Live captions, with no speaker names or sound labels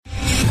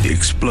the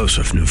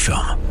explosive new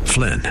film,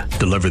 Flynn,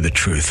 deliver the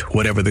truth,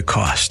 whatever the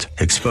cost,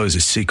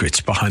 exposes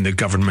secrets behind the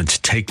government's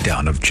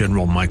takedown of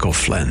General Michael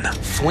Flynn.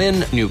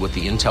 Flynn knew what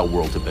the intel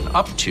world had been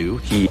up to.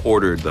 He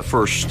ordered the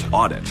first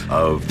audit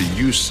of the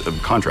use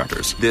of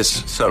contractors.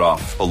 This set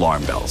off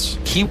alarm bells.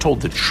 He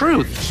told the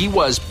truth. He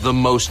was the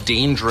most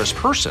dangerous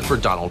person for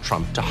Donald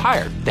Trump to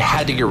hire. They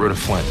had to get rid of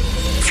Flynn.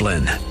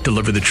 Flynn,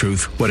 deliver the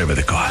truth, whatever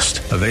the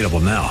cost. Available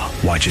now.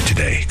 Watch it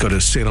today. Go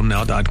to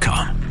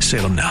salemnow.com.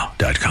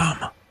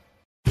 salemnow.com.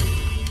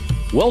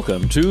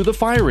 Welcome to The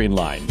Firing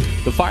Line.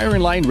 The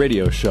Firing Line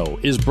radio show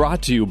is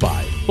brought to you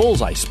by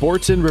Bullseye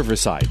Sports in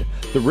Riverside,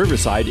 the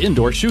Riverside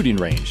Indoor Shooting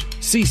Range,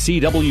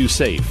 CCW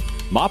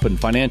Safe, Maupin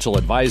Financial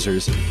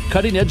Advisors,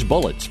 Cutting Edge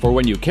Bullets for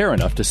when you care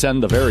enough to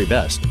send the very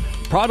best,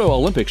 Prado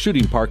Olympic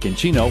Shooting Park in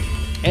Chino,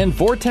 and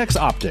Vortex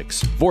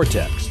Optics,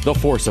 Vortex, the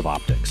force of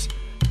optics.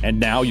 And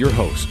now your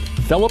host,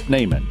 Philip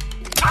Naiman.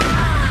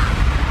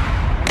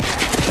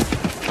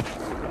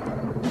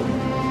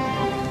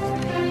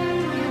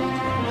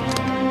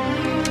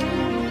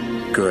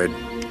 Good,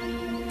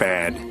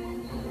 bad,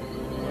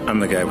 I'm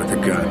the guy with the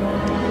gun.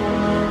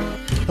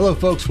 Hello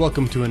folks,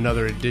 welcome to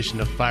another edition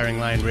of Firing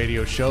Line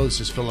Radio Show.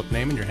 This is Philip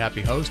Naiman, your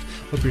happy host.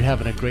 Hope you're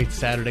having a great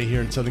Saturday here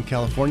in Southern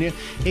California.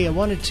 Hey, I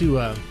wanted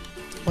to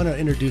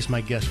introduce my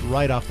guest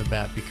right off the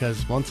bat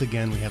because once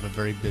again we have a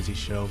very busy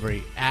show,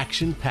 very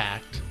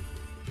action-packed,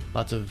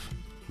 lots of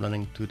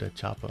running to the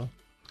chopper.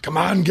 Come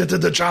on, get to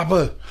the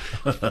chopper.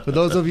 For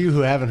those of you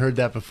who haven't heard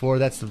that before,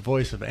 that's the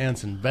voice of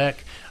Anson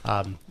Beck.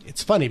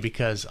 It's funny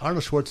because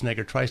Arnold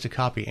Schwarzenegger tries to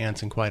copy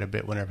Anson quite a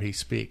bit whenever he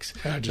speaks.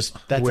 I just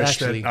wish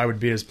that I would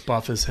be as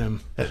buff as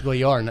him. Well,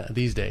 you are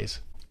these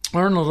days.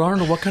 Arnold,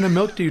 what kind of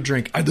milk do you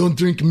drink? I don't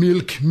drink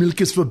milk. Milk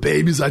is for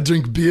babies. I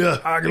drink beer.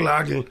 Hagel,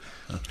 hagel.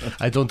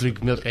 I don't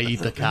drink milk. I eat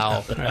the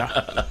cow.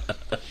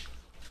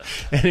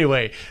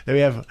 Anyway, we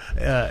have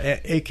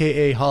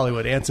a.k.a.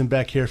 Hollywood, Anson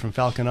Beck here from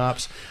Falcon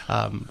Ops.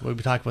 We'll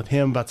be talking with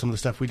him about some of the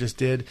stuff we just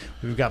did.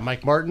 We've got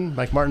Mike Martin.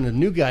 Mike Martin, a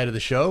new guy to the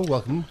show.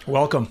 Welcome.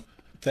 Welcome.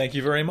 Thank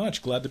you very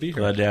much. Glad to be here.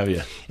 Glad to have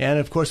you. And,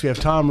 of course, we have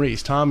Tom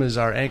Reese. Tom is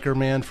our anchor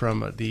man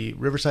from the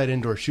Riverside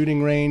Indoor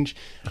Shooting Range.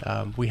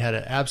 We had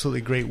an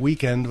absolutely great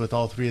weekend with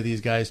all three of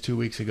these guys 2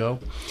 weeks ago.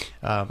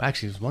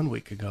 Actually, it was 1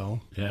 week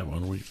ago. Yeah,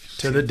 1 week.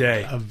 To the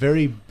day. A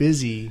very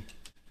busy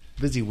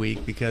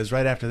week because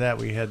right after that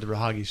we had the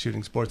Rahagi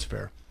Shooting Sports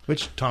Fair,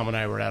 which Tom and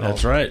I were at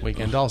That's all right.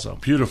 weekend also.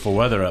 Beautiful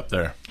weather up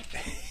there.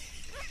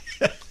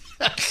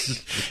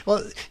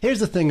 Well, here's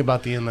the thing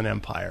about the Inland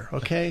Empire,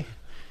 okay?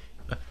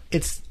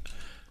 It's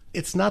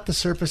not the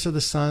surface of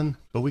the sun,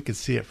 but we could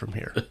see it from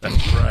here.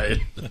 That's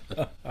right.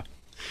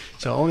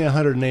 So only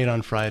 108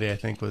 on Friday, I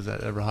think, was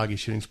at Rahagi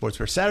Shooting Sports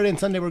Fair. Saturday and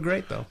Sunday were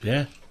great, though.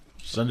 Yeah,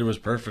 Sunday was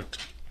perfect.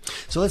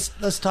 So let's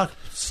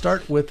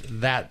start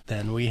with that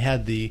then. We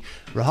had the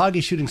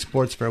Rahagi Shooting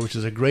Sports Fair, which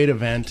is a great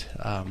event.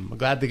 I'm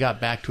glad they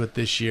got back to it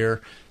this year.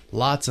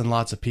 Lots and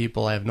lots of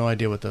people. I have no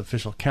idea what the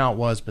official count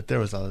was, but there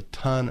was a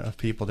ton of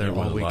people there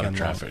all weekend. A lot of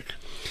traffic.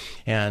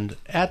 And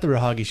at the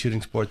Rahagi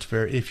Shooting Sports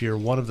Fair, if you're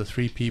one of the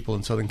 3 people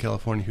in Southern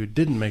California who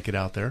didn't make it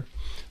out there,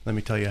 let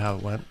me tell you how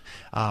it went.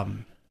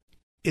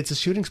 It's a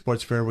shooting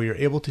sports fair where you're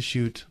able to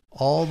shoot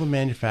all the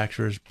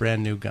manufacturers'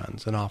 brand new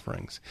guns and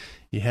offerings.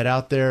 You head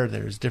out there,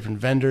 there's different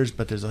vendors,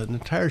 but there's an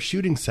entire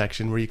shooting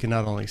section where you can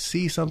not only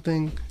see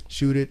something,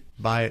 shoot it,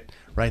 buy it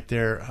right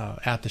there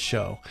at the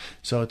show.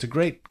 So it's a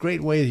great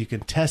way that you can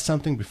test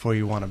something before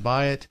you want to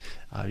buy it.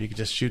 You can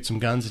just shoot some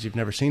guns that you've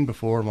never seen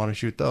before and want to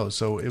shoot those.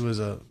 So it was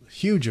a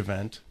huge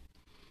event.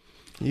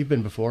 You've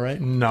been before, right?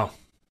 No.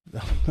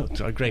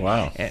 Great.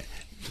 Wow.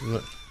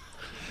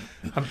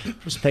 I'm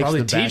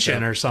probably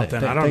teaching or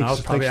something. I don't know.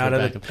 Probably out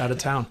of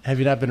town. Have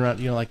you not been around,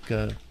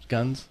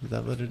 guns? Is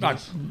that what it is?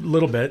 A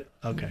little bit.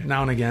 Okay.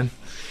 Now and again.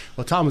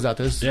 Well, Tom was out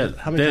there.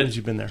 How many times have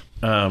you been there?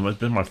 It's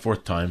been my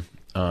 4th time.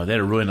 They had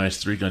a really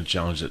nice 3-gun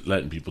challenge that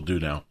letting people do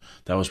now.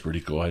 That was pretty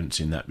cool. I hadn't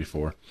seen that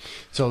before.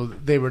 So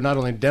they were not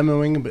only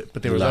demoing,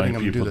 but they were letting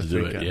them do the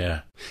 3-gun.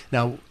 Yeah.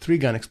 Now,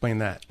 3-gun, explain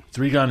that.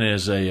 3-gun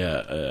is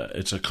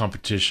it's a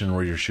competition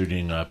where you're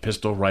shooting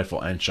pistol,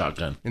 rifle, and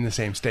shotgun. In the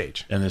same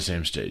stage.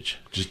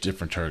 Just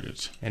different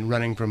targets. And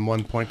running from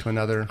one point to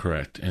another.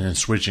 Correct. And then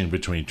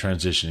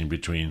transitioning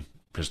between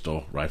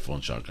pistol, rifle,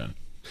 and shotgun.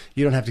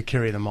 You don't have to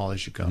carry them all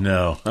as you go.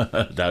 No.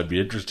 That would be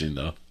interesting,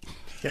 though.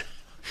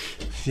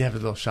 You have a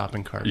little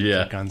shopping cart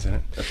with guns in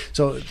it.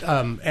 So,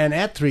 and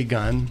at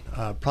 3-Gun,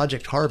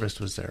 Project Harvest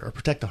was there, or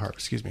Protect the Harvest,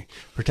 excuse me.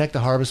 Protect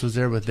the Harvest was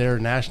there with their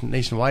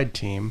nationwide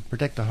team.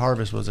 Protect the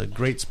Harvest was a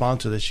great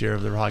sponsor this year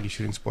of the Rahagi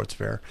Shooting Sports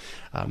Fair.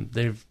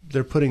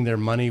 They're putting their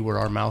money where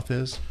our mouth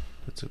is.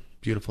 It's a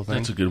beautiful thing.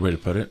 That's a good way to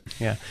put it.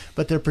 Yeah,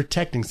 but they're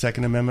protecting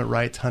Second Amendment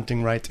rights,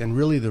 hunting rights, and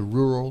really the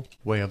rural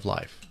way of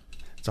life.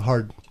 It's a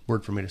hard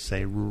word for me to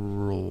say,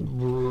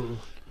 rural.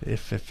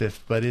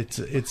 But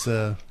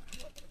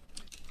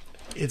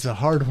it's a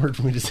hard word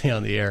for me to say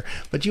on the air,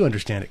 but you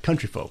understand it.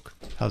 Country folk.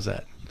 How's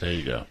that? There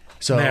you go.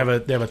 So they have a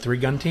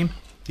 3-gun team?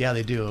 Yeah,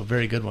 they do. A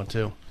very good one,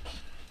 too.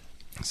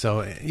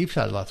 So you've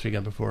shot a lot of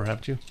 3-gun before,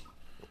 haven't you?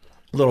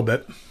 A little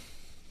bit.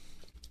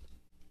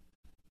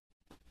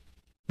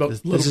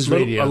 This is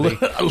radio.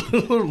 A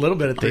little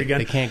bit of three gun.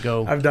 They can't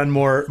go. I've done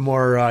more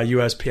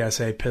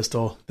USPSA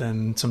pistol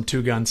than some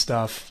 2-gun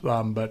stuff,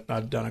 but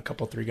I've done a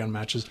couple 3-gun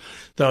matches.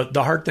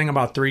 The hard thing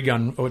about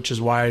 3-gun, which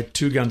is why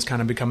 2-gun's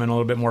kind of becoming a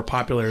little bit more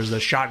popular, is the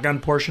shotgun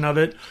portion of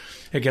it.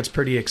 It gets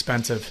pretty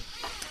expensive.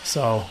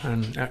 So,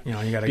 and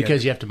you got to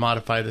because you have to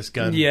modify this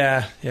gun.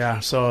 Yeah.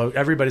 So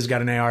everybody's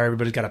got an AR,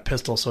 everybody's got a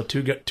pistol. So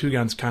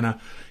 2-gun's kind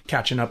of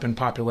catching up in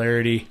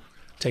popularity,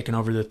 taking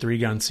over the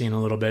 3-gun scene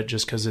a little bit,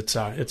 just because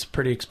it's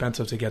pretty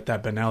expensive to get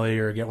that Benelli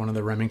or get one of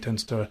the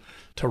Remingtons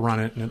to run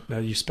it,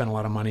 and you spend a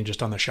lot of money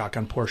just on the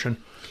shotgun portion.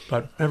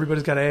 But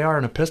everybody's got an AR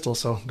and a pistol,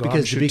 so go out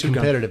and shoot 2-gun. Because to be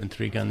competitive in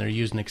 3-gun, they're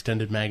using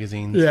extended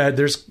magazines. Yeah,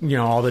 there's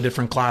all the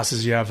different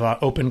classes. You have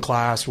open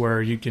class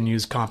where you can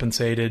use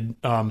compensated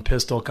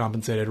pistol,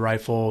 compensated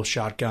rifle,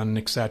 shotgun,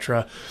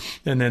 etc.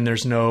 And then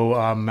there's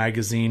no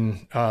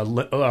magazine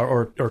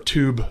or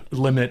tube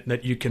limit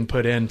that you can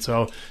put in.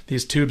 So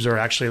these tubes are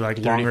actually like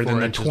longer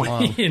than the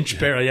 20-inch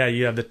barrel. Yeah,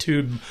 you have the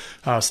tube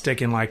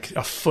sticking like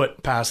a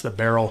foot past the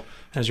barrel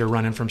as you're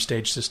running from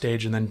stage to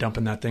stage, and then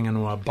dumping that thing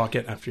into a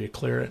bucket after you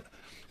clear it.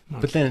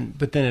 But then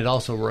it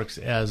also works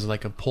as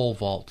like a pole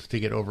vault to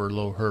get over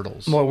low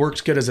hurdles. Well, it works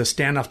good as a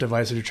standoff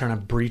device if you're trying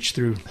to breach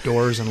through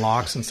doors and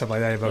locks and stuff like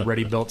that. You have a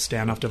ready-built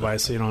standoff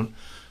device so you don't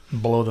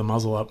blow the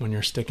muzzle up when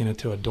you're sticking it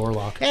to a door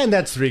lock. And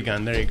that's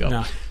 3-gun. There you go.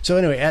 Yeah. So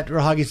anyway, at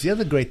Rahagi's, the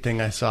other great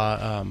thing I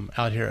saw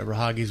out here at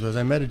Rahagi's was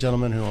I met a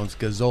gentleman who owns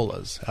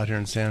Gazzolas out here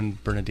in San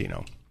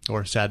Bernardino.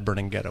 Or Sad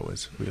Bernardino,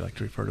 as we like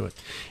to refer to it.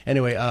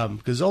 Anyway,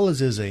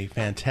 Gazzolas is a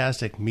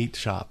fantastic meat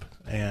shop,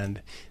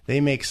 and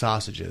they make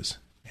sausages.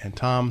 And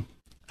Tom,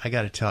 I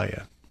got to tell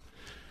you,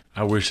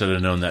 I wish I'd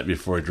have known that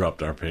before I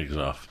dropped our pigs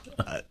off.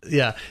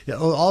 Yeah.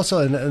 Also,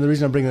 and the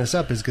reason I'm bringing this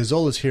up is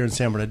Gazzolas here in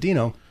San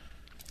Bernardino,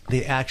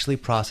 they actually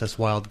process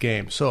wild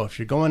game. So if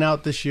you're going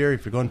out this year,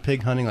 if you're going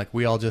pig hunting like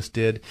we all just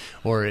did,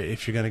 or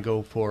if you're going to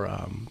go for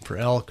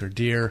elk or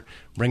deer,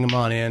 bring them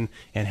on in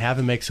and have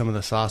them make some of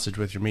the sausage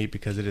with your meat,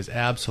 because it is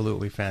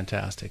absolutely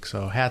fantastic.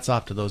 So hats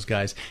off to those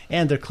guys.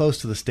 And they're close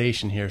to the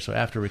station here, so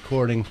after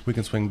recording, we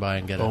can swing by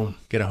and get a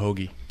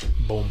hoagie.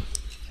 Boom.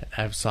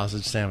 Have a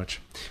sausage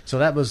sandwich. So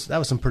that was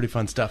some pretty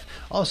fun stuff.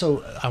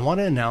 Also, I want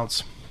to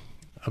announce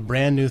a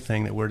brand new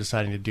thing that we're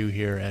deciding to do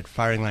here at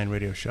Firing Line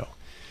Radio Show.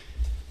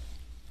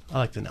 I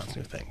like to announce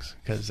new things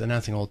because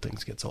announcing old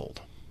things gets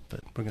old.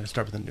 But we're going to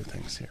start with the new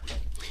things here.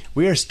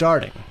 We are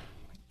starting,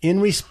 in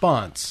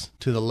response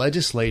to the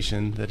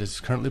legislation that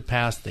is currently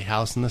passed the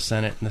House and the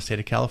Senate in the state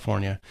of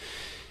California,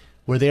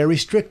 where they are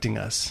restricting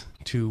us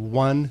to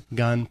 1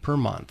 gun per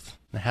month.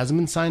 It hasn't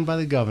been signed by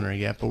the governor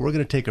yet, but we're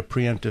going to take a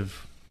preemptive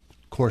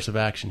course of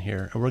action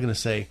here, and we're going to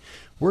say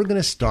we're going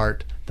to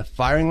start the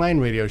Firing Line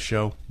Radio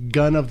Show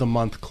Gun of the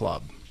Month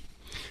Club.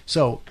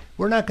 So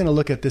we're not going to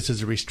look at this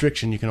as a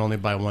restriction. You can only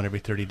buy one every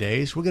 30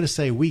 days. We're going to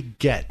say we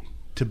get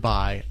to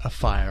buy a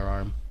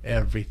firearm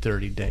every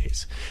 30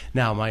 days.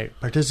 Now, my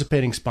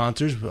participating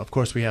sponsors, of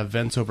course, we have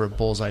Vince over at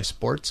Bullseye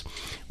Sports.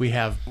 We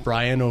have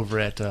Brian over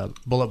at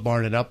Bullet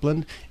Barn at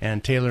Upland,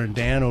 and Taylor and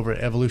Dan over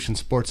at Evolution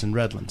Sports in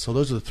Redland. So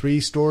those are the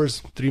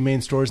three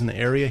main stores in the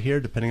area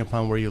here, depending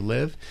upon where you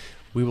live.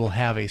 We will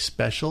have a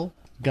special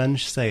gun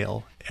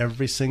sale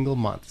every single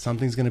month.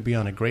 Something's going to be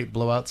on a great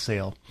blowout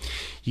sale.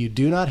 You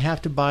do not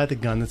have to buy the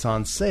gun that's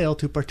on sale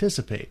to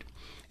participate.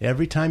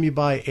 Every time you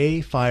buy a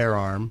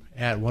firearm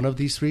at one of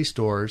these 3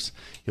 stores,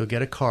 you'll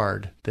get a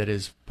card that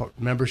is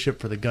membership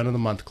for the Gun of the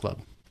Month Club.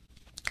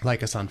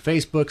 Like us on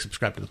Facebook,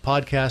 subscribe to the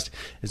podcast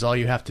is all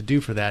you have to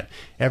do for that.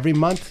 Every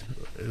month,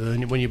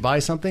 when you buy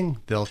something,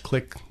 they'll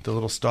click the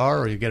little star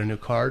or you get a new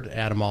card,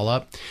 add them all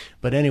up.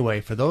 But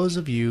anyway, for those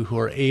of you who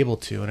are able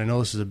to, and I know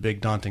this is a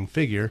big daunting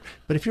figure,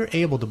 but if you're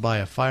able to buy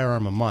a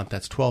firearm a month,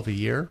 that's 12 a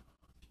year,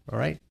 all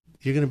right?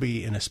 You're going to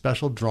be in a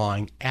special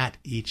drawing at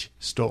each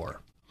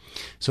store.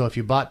 So if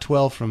you bought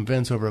 12 from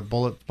Vince over at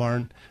Bullet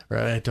Barn, or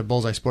at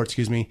Bullseye Sports,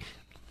 he's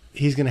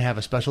going to have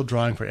a special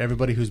drawing for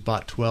everybody who's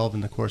bought 12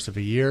 in the course of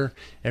a year,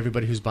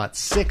 everybody who's bought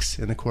 6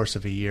 in the course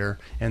of a year,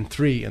 and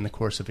 3 in the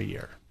course of a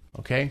year.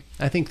 Okay?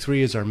 I think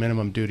 3 is our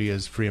minimum duty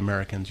as free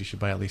Americans. You should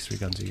buy at least 3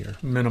 guns a year.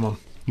 Minimum,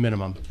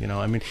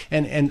 I mean,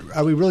 and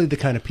are we really the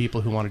kind of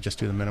people who want to just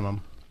do the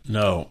minimum?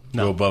 No.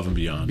 Go above and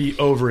beyond. Be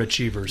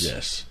overachievers.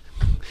 Yes.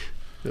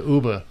 The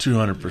Uber.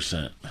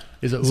 200%.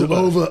 Is it Uber?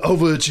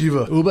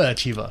 Overachiever.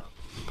 Uberachiever.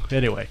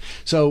 Anyway,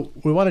 so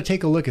we want to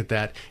take a look at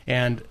that,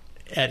 and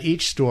at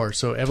each store,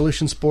 so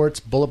Evolution Sports,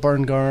 Bullet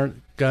Barn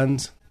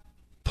Guns,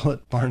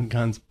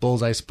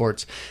 Bullseye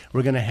Sports,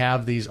 we're going to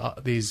have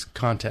these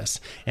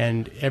contests.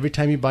 And every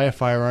time you buy a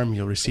firearm,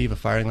 you'll receive a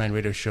Firing Line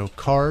Radio Show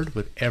card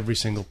with every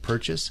single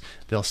purchase.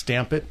 They'll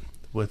stamp it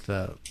with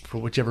for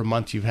whichever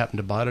month you happen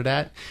to buy it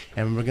at.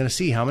 And we're going to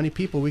see how many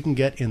people we can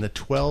get in the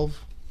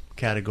 12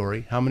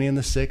 category, how many in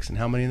the 6, and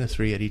how many in the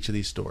 3 at each of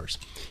these stores.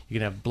 You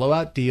can have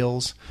blowout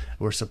deals.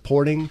 We're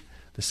supporting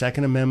the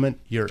Second Amendment.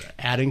 You're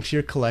adding to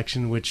your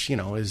collection, which,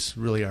 is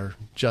really our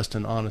just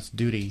and honest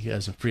duty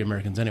as free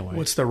Americans anyway.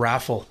 What's the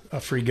raffle?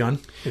 A free gun?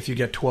 If you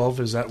get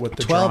 12, is that what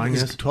the drawing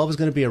is? 12 is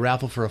going to be a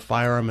raffle for a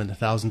firearm in the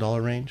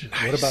 $1,000 range.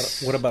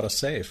 Nice. What about a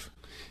safe?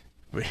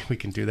 We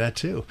can do that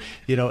too.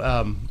 You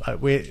know,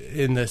 we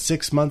in the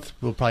 6 month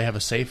we'll probably have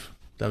a safe.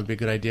 That would be a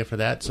good idea for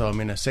that. So I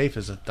mean, a safe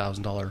is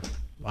 $1,000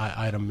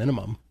 item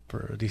minimum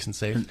for a decent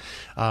safe.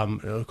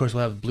 Of course,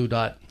 we'll have Blue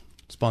Dot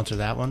sponsor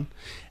that one.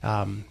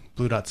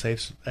 Blue Dot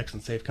Safes,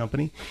 excellent safe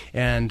company.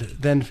 And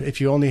then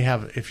if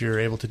you're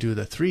able to do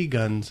the 3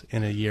 guns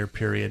in a year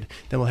period,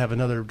 then we'll have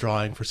another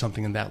drawing for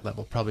something in that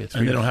level, probably a 3.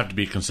 And they don't have to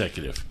be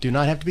consecutive. Do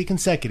not have to be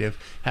consecutive.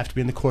 Have to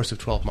be in the course of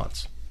 12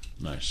 months.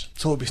 Nice.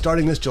 So we'll be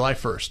starting this July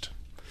 1st.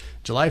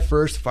 July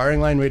 1st,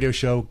 Firing Line Radio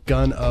Show,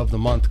 Gun of the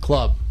Month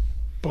Club.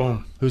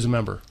 Boom. Who's a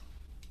member?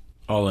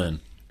 All in.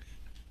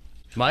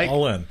 Mike?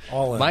 All in.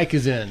 Mike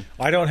is in.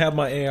 I don't have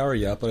my AR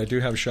yet, but I do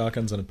have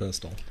shotguns and a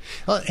pistol.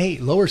 Well, hey,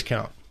 lowers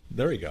count.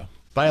 There you go.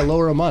 Buy a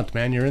lower a month,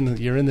 man. You're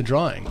in the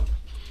drawing.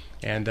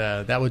 And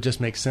that would just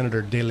make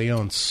Senator De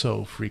Leon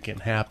so freaking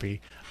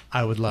happy.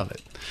 I would love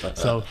it.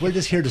 So we're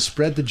just here to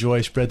spread the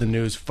joy, spread the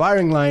news.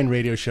 Firing Line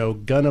Radio Show,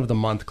 Gun of the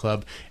Month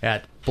Club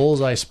at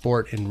Bullseye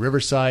Sport in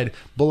Riverside,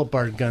 Bullet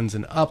Bar Guns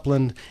in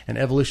Upland, and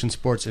Evolution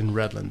Sports in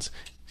Redlands.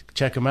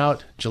 Check them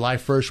out. July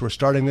 1st, we're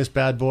starting this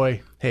bad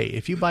boy. Hey,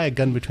 if you buy a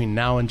gun between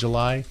now and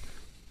July,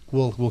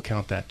 we'll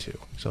count that too.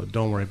 So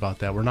don't worry about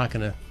that. We're not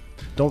going to...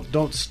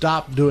 Don't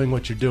stop doing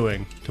what you're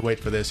doing to wait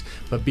for this,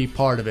 but be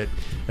part of it.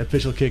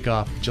 Official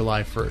kickoff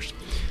July 1st.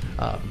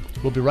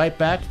 We'll be right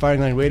back.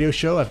 Firing Line Radio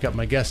Show. I've got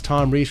my guest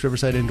Tom Reese,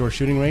 Riverside Indoor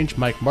Shooting Range,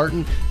 Mike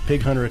Martin,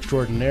 Pig Hunter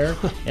Extraordinaire,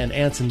 and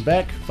Anson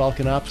Beck,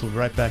 Falcon Ops. We'll be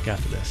right back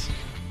after this.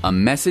 A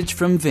message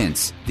from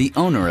Vince, the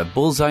owner of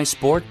Bullseye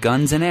Sport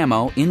Guns and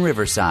Ammo in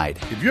Riverside.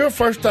 If you're a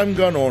first-time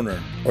gun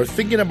owner or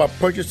thinking about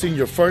purchasing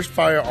your first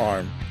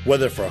firearm,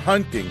 whether for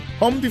hunting,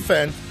 home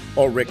defense,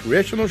 or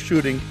recreational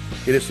shooting,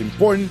 it is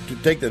important to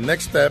take the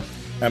next step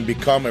and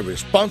become a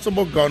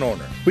responsible gun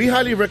owner. We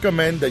highly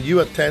recommend that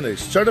you attend a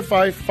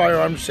certified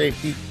firearm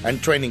safety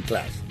and training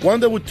class, one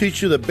that will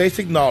teach you the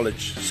basic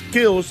knowledge,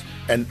 skills,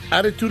 and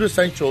attitude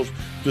essentials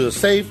to the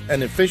safe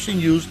and efficient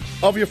use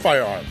of your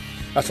firearm.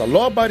 As a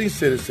law-abiding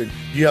citizen,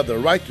 you have the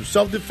right to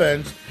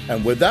self-defense,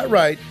 and with that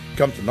right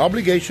comes an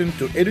obligation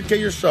to educate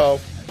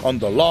yourself on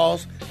the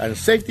laws and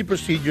safety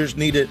procedures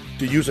needed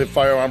to use a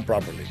firearm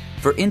properly.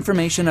 For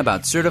information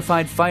about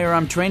certified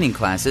firearm training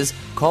classes,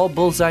 call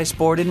Bullseye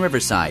Sport in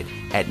Riverside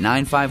at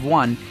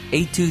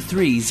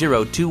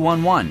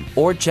 951-823-0211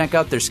 or check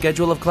out their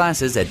schedule of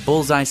classes at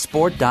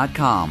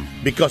bullseyesport.com.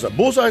 Because at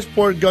Bullseye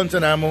Sport Guns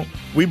and Ammo,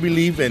 we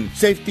believe in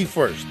safety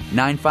first.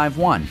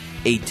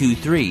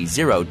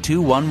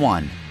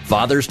 951-823-0211.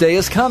 Father's Day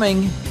is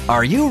coming.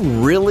 Are you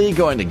really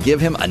going to give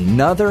him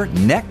another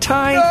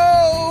necktie?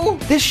 No!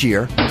 This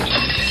year,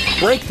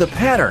 break the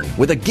pattern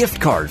with a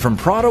gift card from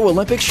Prado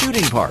Olympic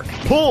Shooting Park.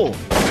 Pull!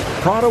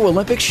 Prado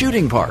Olympic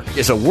Shooting Park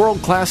is a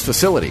world-class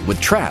facility with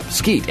trap,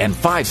 skeet, and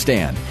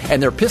 5-stand. And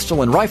their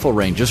pistol and rifle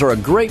ranges are a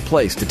great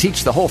place to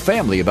teach the whole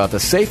family about the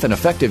safe and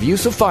effective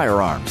use of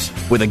firearms.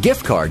 With a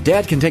gift card,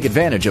 Dad can take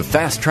advantage of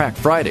Fast Track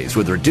Fridays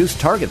with reduced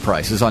target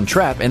prices on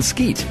trap and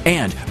skeet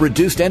and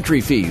reduced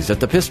entry fees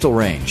at the pistol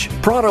range.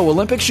 Prado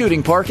Olympic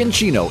Shooting Park in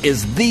Chino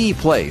is the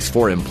place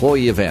for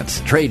employee events,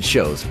 trade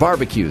shows,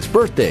 barbecues,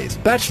 birthdays,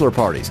 bachelor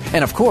parties,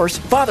 and of course,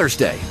 Father's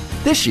Day.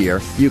 This year,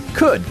 you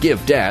could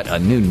give Dad a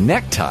new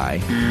necktie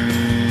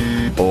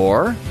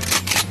or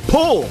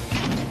pull.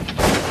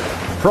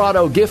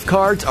 Prado gift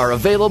cards are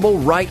available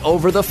right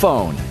over the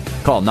phone.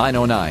 Call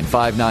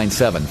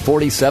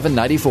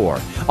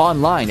 909-597-4794.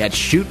 Online at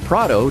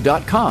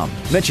shootprado.com.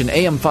 Mention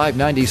AM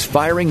 590's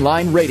Firing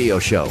Line Radio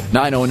Show.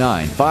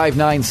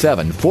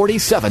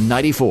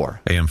 909-597-4794.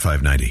 AM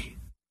 590.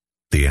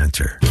 The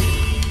answer.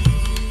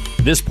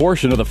 This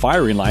portion of the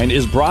Firing Line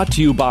is brought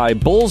to you by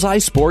Bullseye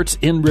Sports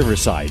in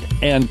Riverside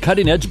and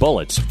Cutting Edge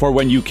Bullets for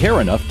when you care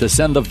enough to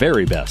send the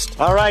very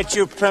best. All right,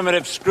 you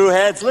primitive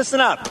screwheads,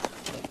 listen up.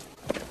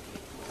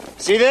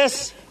 See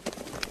this?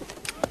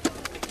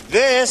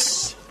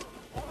 This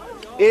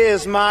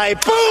is my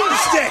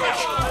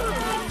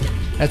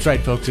boomstick! That's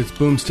right, folks. It's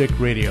Boomstick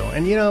Radio.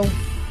 And, you know,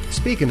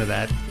 speaking of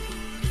that,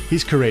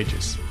 he's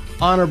courageous,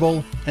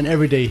 honorable, an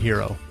everyday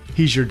hero.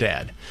 He's your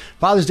dad.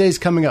 Father's Day is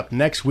coming up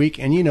next week,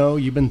 and you know,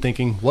 you've been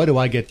thinking, what do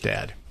I get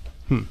Dad?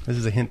 This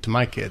is a hint to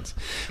my kids.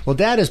 Well,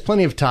 Dad has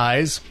plenty of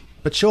ties,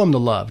 but show him the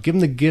love. Give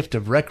him the gift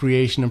of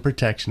recreation and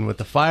protection with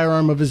the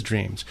firearm of his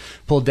dreams.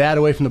 Pull Dad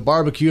away from the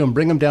barbecue and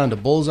bring him down to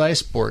Bullseye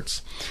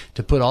Sports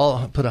to put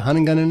a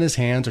hunting gun in his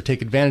hands or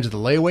take advantage of the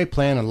layaway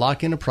plan and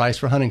lock in a price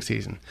for hunting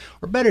season.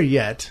 Or better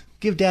yet,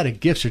 give Dad a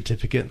gift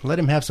certificate and let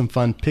him have some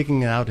fun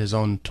picking out his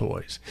own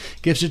toys.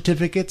 Gift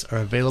certificates are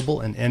available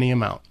in any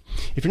amount.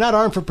 If you're not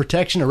armed for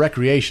protection or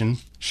recreation,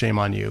 shame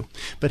on you.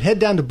 But head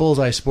down to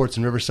Bullseye Sports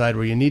in Riverside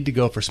where you need to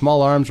go for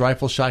small arms,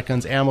 rifles,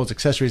 shotguns, ammos,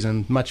 accessories,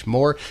 and much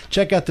more.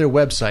 Check out their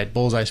website,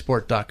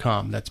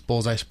 bullseyesport.com. That's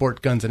Bullseye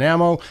Sport Guns and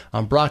Ammo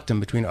on Brockton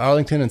between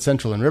Arlington and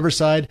Central and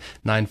Riverside,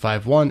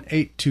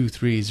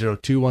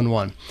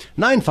 951-823-0211.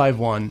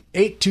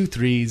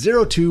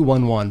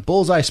 951-823-0211.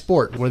 Bullseye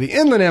Sport, where the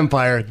Inland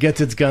Empire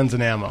gets its guns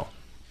and ammo.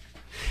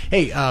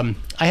 Hey, I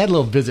had a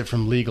little visit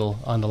from legal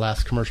on the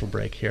last commercial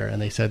break here,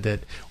 and they said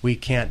that we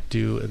can't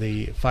do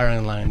the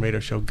Firing Line Radio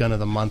Show Gun of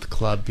the Month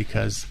Club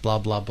because blah,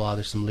 blah, blah.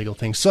 There's some legal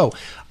things. So,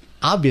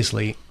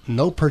 obviously,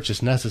 no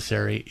purchase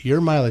necessary.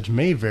 Your mileage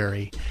may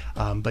vary,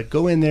 but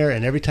go in there,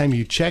 and every time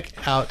you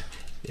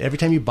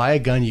buy a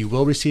gun, you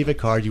will receive a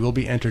card. You will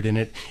be entered in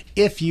it.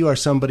 If you are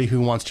somebody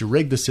who wants to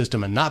rig the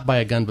system and not buy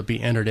a gun but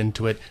be entered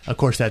into it, of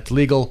course, that's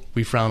legal.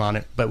 We frown on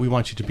it, but we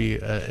want you to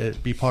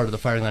be part of the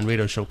Firing Line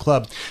Radio Show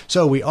Club.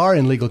 So we are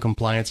in legal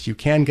compliance. You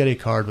can get a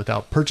card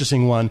without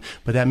purchasing one,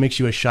 but that makes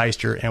you a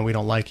shyster, and we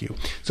don't like you.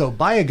 So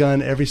buy a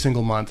gun every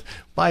single month.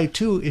 Buy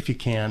 2 if you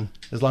can,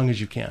 as long as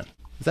you can.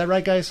 Is that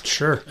right, guys?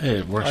 Sure. Hey,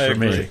 it works for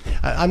me.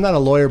 I'm not a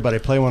lawyer, but I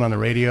play one on the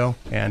radio,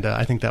 and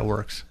I think that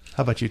works.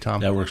 How about you,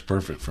 Tom? That works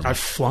perfect for me. I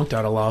flunked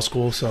out of law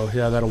school, so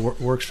yeah, that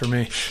works for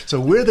me. So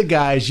we're the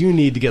guys you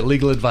need to get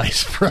legal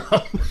advice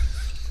from.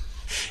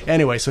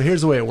 Anyway, so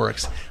here's the way it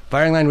works.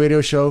 Firing Line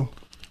Radio Show,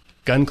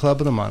 Gun Club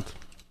of the Month.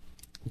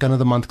 Gun of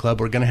the Month Club.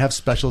 We're going to have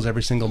specials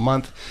every single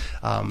month.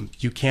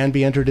 You can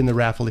be entered in the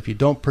raffle if you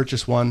don't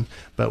purchase one,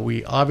 but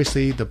we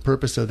obviously, the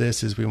purpose of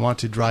this is we want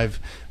to drive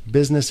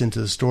business into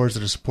the stores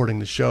that are supporting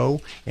the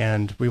show,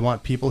 and we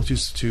want people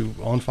to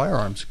own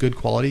firearms, good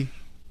quality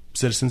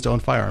citizens to own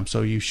firearms,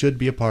 so you should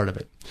be a part of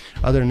it.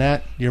 Other than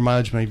that, your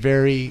mileage may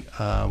vary.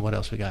 What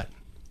else we got?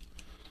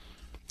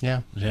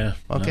 Yeah.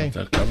 Okay.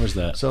 No, that covers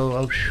that.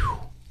 So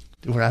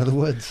we're out of the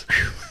woods.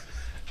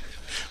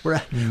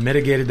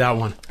 Mitigated that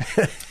one.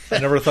 I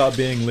never thought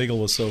being legal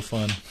was so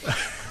fun.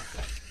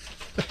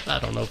 I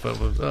don't know if it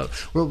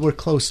was. We're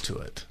close to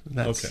it.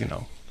 That's okay.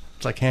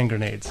 It's like hand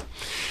grenades.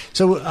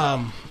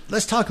 So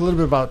let's talk a little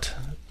bit about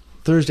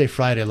Thursday,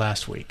 Friday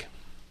last week.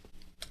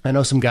 I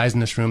know some guys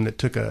in this room that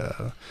took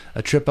a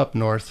trip up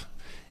north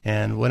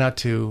and went out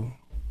to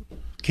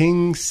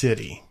King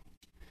City,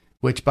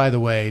 which, by the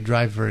way,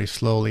 drive very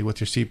slowly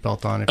with your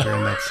seatbelt on if you're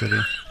in that city.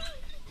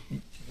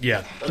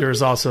 Yeah,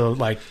 there's also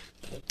like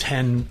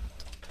 10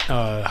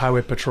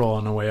 highway patrol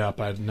on the way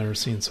up. I'd never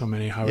seen so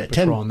many highway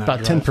patrol on that about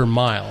drive. 10 per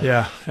mile.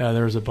 Yeah,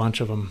 there was a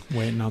bunch of them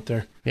waiting out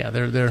there. Yeah,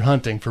 they're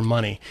hunting for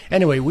money.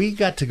 Anyway, we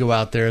got to go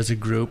out there as a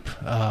group.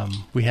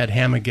 We had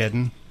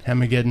Hamageddon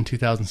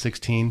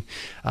 2016,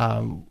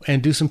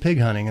 and do some pig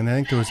hunting. And I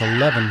think there was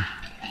 11.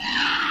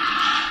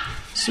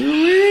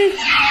 Sweet.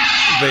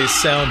 They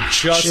sound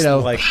just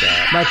like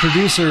that. My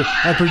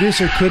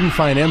producer couldn't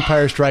find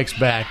Empire Strikes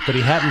Back, but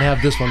he happened to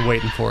have this one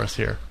waiting for us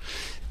here.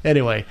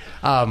 Anyway,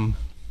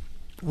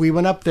 we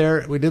went up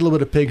there. We did a little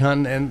bit of pig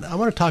hunting, and I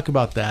want to talk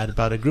about that,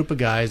 about a group of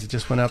guys that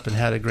just went up and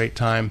had a great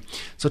time.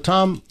 So,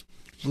 Tom,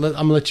 I'm going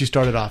to let you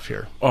start it off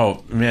here.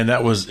 Oh, man,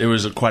 it was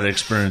quite an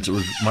experience. It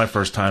was my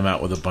first time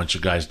out with a bunch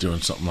of guys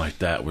doing something like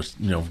that with,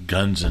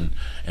 guns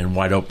and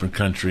wide open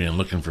country and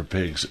looking for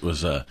pigs. It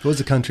was what was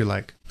the country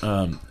like?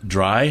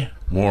 Dry,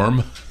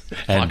 warm,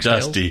 and Foxtails?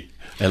 Dusty,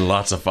 and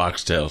lots of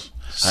foxtails.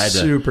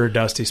 Super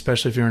dusty,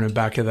 especially if you're in the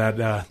back of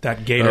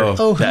that gator.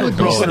 Who would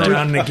be sitting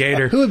around in the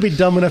gator? Who would be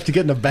dumb enough to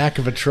get in the back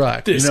of a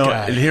truck? This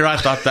guy. And here I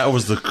thought that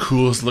was the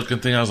coolest looking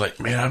thing. I was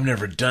like, man, I've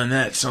never done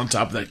that. It's on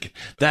top of that.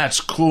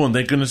 That's cool. And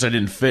thank goodness I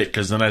didn't fit,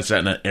 because then I sat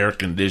in an air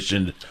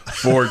conditioned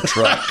Ford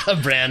truck.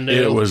 Brand new.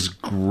 It was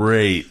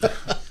great.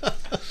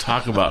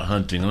 Talk about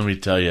hunting, let me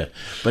tell you.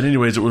 But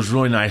anyways, it was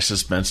really nice to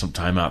spend some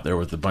time out there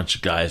with a bunch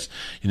of guys,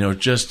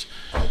 just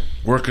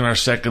working our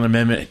Second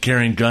Amendment,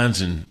 carrying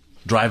guns and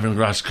driving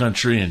across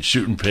country and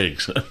shooting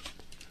pigs.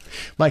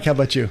 Mike, how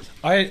about you?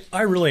 I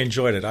really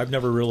enjoyed it. I've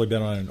never really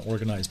been on an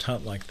organized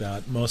hunt like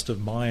that. Most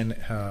of mine,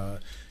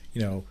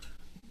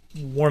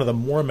 one of the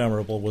more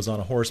memorable was on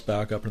a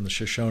horseback up in the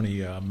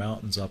Shoshone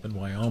Mountains up in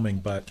Wyoming.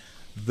 But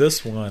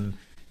this one,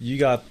 you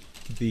got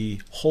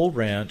the whole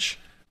ranch.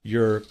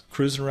 You're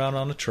cruising around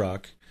on a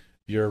truck.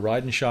 You're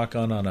riding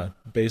shotgun on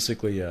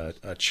basically a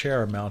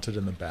chair mounted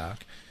in the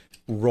back.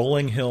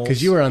 Rolling hills.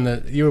 Because you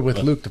were with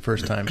Luke the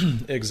first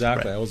time.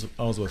 Exactly. Right.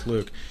 I was with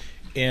Luke.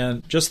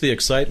 And just the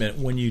excitement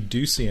when you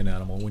do see an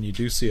animal, when you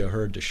do see a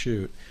herd to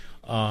shoot,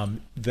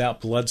 that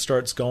blood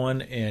starts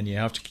going, and you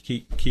have to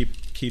keep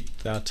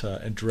that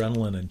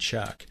adrenaline in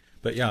check.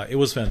 But yeah, it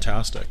was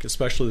fantastic,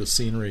 especially the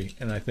scenery,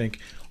 and I think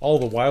all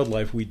the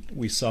wildlife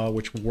we saw,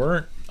 which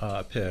weren't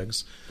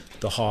pigs,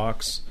 the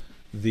hawks,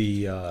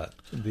 how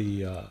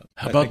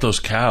about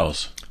those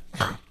cows?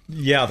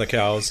 Yeah, the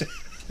cows.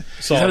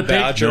 Saw Is that a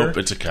badger. Nope,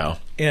 it's a cow.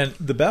 And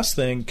the best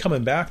thing,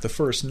 coming back the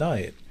first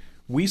night,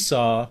 we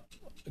saw,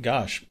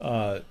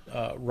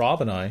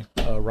 Rob and I,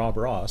 Rob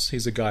Ross,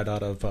 he's a guide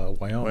out of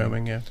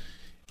Wyoming. Yeah.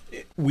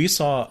 We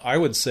saw, I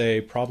would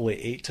say,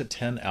 probably 8 to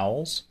 10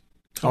 owls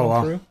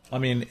coming through. I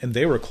mean, and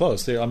they were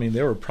close. They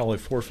were probably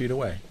 4 feet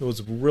away. It was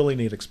a really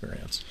neat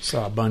experience.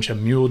 Saw a bunch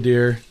of mule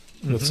deer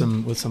with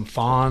some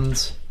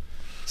fawns.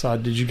 So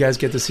did you guys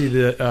get to see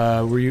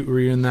were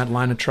you in that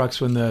line of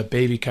trucks when the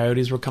baby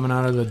coyotes were coming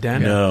out of the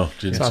den? No,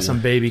 didn't saw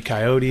some baby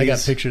coyotes. I got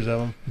pictures of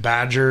them.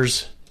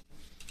 Badgers.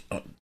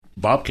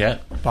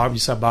 Bobcat. You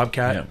saw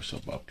bobcat? Yeah, we saw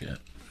bobcat.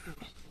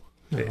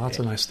 Yeah, lots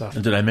of nice stuff.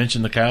 And did I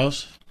mention the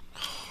cows?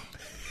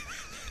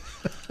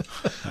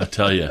 I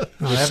tell you,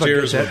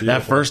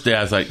 that first day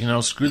I was like,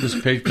 screw this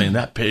pig thing.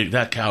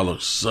 That cow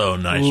looks so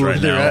nice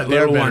right now.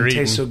 They're better eating.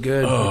 Tastes so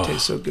good. Oh. They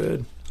taste so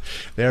good.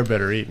 They're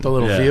better eating. The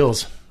little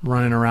veals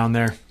running around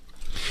there.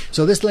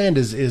 So this land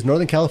is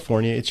Northern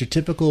California. It's your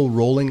typical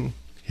rolling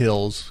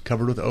hills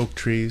covered with oak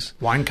trees.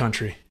 Wine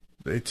country.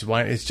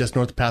 It's just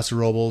north of Paso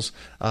Robles.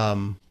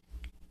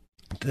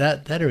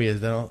 That area,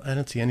 though, I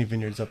don't see any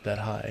vineyards up that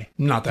high.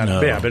 Not that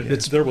bad, but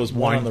there was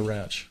one on the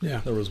ranch.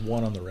 Yeah, there was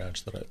one on the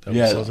ranch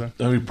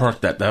we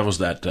parked that. That was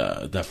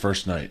that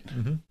first night.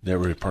 Mm-hmm. That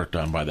we parked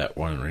down by that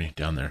winery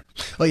down there.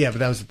 Oh yeah, but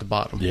that was at the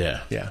bottom.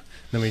 Yeah.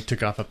 Then we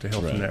took off up the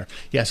hill from there.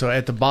 Yeah, so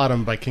at the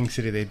bottom by King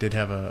City, they did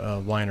have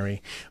a winery,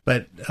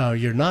 but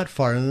you're not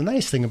far. And the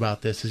nice thing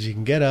about this is you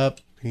can get up,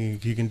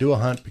 you can do a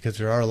hunt because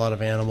there are a lot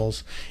of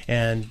animals,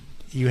 and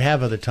you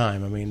have other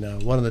time. I mean,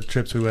 one of the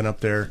trips we went up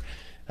there.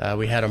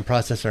 We had them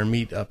process our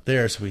meat up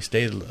there, so we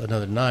stayed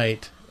another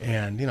night,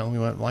 and we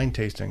went wine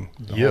tasting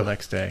the whole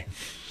next day.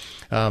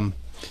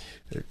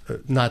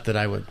 Not that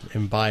I would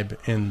imbibe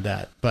in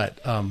that,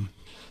 but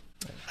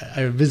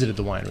I visited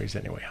the wineries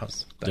anyway.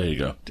 There you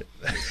go.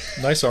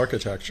 Nice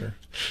architecture.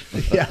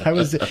 Yeah, it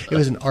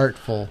was an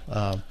artful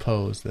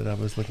pose that I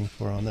was looking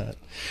for on that.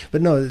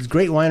 But no, it's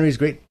great wineries,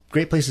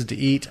 great places to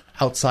eat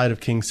outside of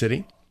King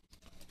City.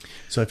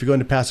 So if you go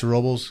into Paso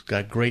Robles,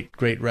 got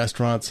great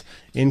restaurants.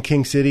 In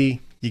King City,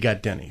 you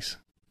got Denny's.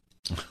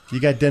 You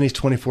got Denny's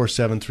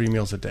 24/7, 3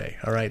 meals a day.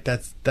 All right,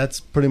 that's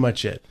pretty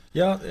much it.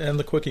 Yeah, and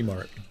the Quickie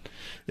Mart.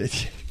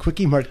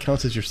 Quickie Mart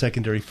counts as your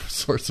secondary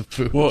source of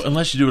food. Well,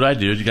 unless you do what I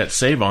do, you got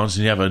Save-Ons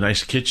and you have a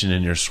nice kitchen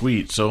in your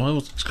suite. So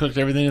I cooked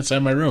everything inside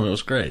my room. It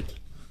was great.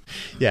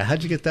 Yeah,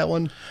 how'd you get that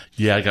one?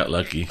 Yeah, I got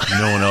lucky.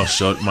 No one else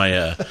showed.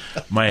 My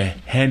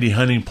handy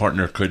hunting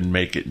partner couldn't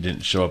make it and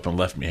didn't show up and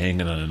left me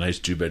hanging on a nice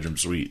 2-bedroom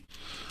suite.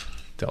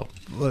 So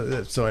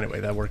anyway,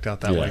 that worked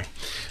out that way.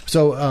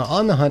 So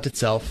on the hunt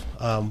itself,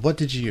 what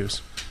did you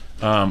use?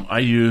 I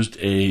used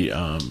a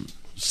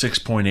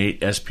 6.8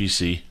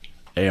 SPC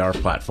AR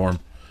platform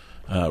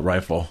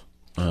rifle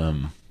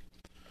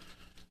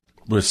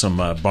with some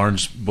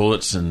Barnes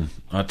bullets, and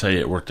I'll tell you,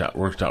 it worked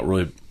out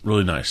really,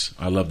 really nice.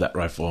 I love that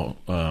rifle.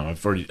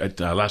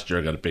 Last year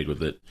I got a pig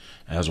with it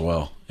as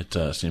well. It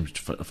seems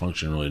to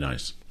function really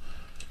nice.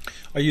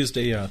 I used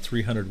a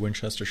 300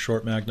 Winchester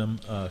Short Magnum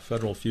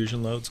Federal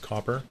Fusion Loads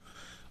copper.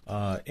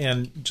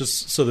 And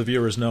just so the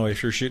viewers know,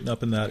 if you're shooting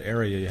up in that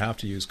area, you have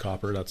to use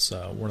copper. That's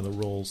one of the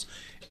rules.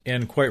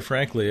 And quite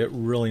frankly, it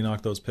really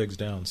knocked those pigs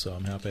down, so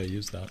I'm happy I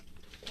used that.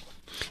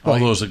 All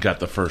those that got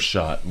the first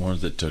shot,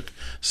 ones that took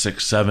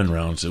 6-7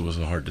 rounds, it was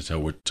hard to tell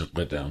what took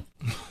what down.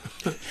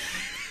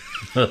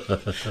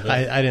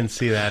 I didn't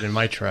see that in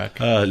my truck.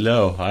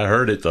 No, I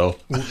heard it though.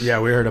 Yeah,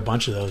 we heard a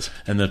bunch of those.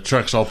 And the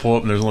trucks all pull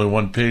up, and there's only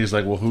one pig. It's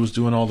like, well, who's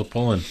doing all the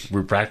pulling?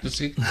 We're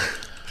practicing.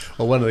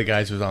 Well, one of the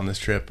guys who was on this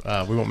trip,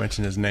 we won't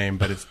mention his name,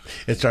 but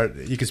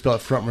you can spell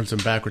it frontwards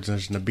and backwards, and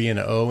there's a B and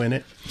an O in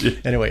it.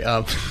 Anyway,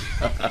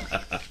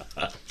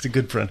 it's a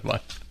good friend of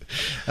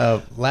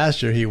mine.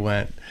 Last year he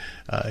went.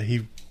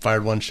 He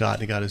fired one shot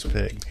and he got his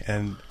pig.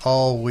 And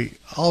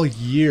all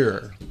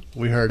year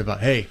we heard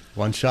about, hey,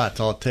 one shot, that's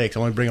all it takes. I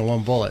only bring in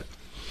one bullet.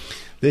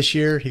 This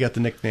year he got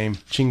the nickname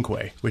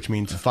Cinque, which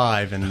means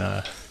 5 in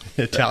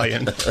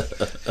Italian.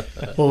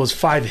 Well, it was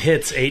 5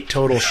 hits, 8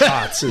 total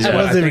shots. I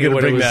wasn't even going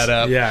to bring that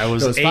up. Yeah, it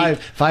was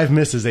 5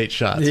 misses, 8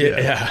 shots.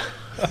 Yeah.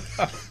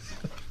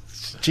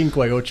 Cinque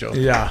ocho.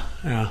 Yeah.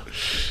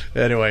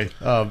 Anyway,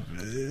 a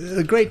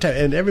great time,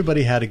 and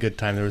everybody had a good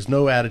time. There was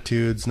no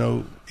attitudes,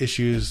 no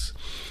issues.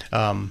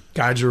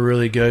 Guides were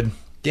really good.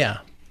 Yeah,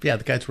 the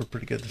guides were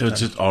pretty good. It was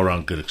just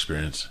all-around good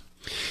experience.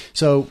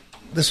 So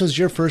this was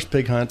your first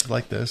pig hunt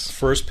like this?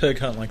 First pig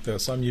hunt like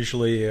this. I'm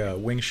usually a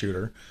wing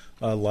shooter.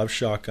 Love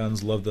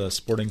shotguns, love the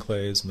sporting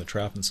clays and the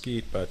trap and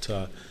skeet, but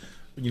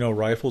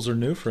rifles are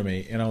new for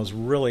me, and I was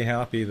really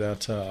happy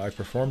that I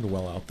performed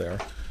well out there.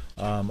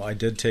 I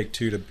did take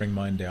 2 to bring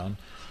mine down,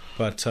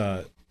 but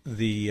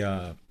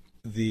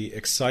the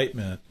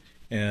excitement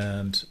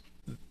and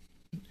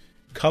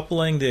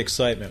coupling the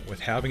excitement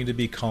with having to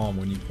be calm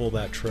when you pull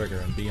that trigger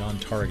and be on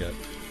target,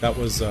 that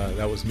was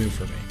new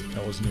for me.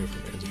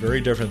 It's very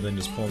different than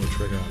just pulling the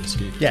trigger on the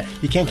skeet. Yeah,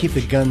 you can't keep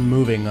the gun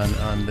moving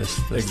on this.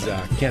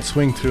 Exactly. You can't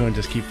swing through and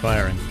just keep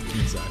firing.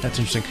 Exactly. That's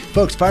interesting.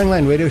 Folks, Firing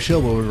Line Radio Show,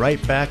 we'll be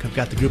right back. I've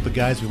got the group of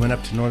guys we went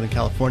up to Northern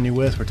California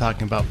with. We're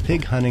talking about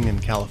pig hunting in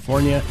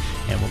California,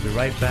 and we'll be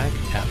right back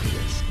after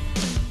this.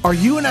 Are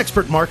you an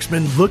expert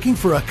marksman looking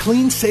for a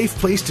clean, safe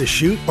place to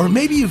shoot? Or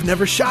maybe you've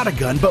never shot a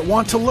gun but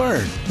want to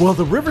learn? Well,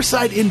 the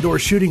Riverside Indoor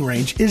Shooting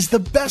Range is the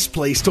best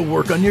place to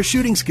work on your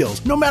shooting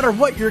skills, no matter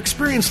what your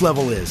experience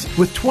level is.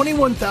 With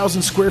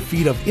 21,000 square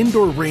feet of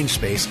indoor range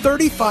space,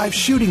 35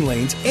 shooting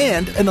lanes,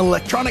 and an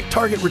electronic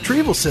target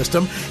retrieval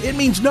system, it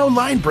means no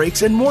line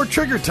breaks and more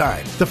trigger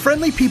time. The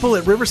friendly people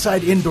at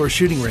Riverside Indoor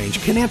Shooting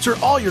Range can answer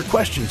all your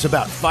questions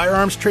about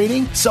firearms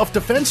training,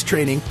 self-defense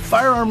training,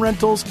 firearm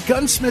rentals,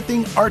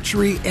 gunsmithing,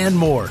 archery, and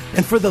more.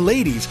 And for the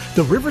ladies,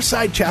 the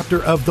Riverside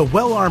chapter of The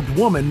Well-Armed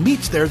Woman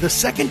meets there the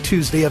second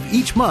Tuesday of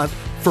each month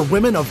for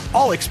women of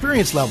all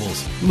experience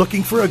levels.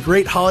 Looking for a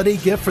great holiday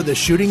gift for the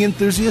shooting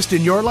enthusiast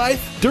in your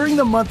life? During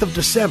the month of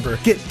December,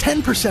 get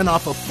 10%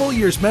 off a full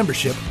year's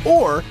membership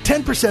or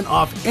 10%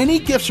 off any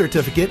gift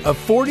certificate of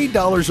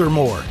 $40 or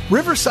more.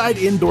 Riverside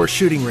Indoor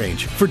Shooting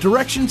Range. For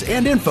directions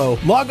and info,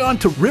 log on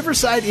to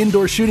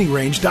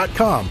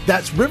riversideindoorshootingrange.com.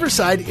 That's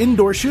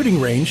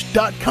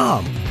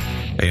riversideindoorshootingrange.com.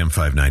 AM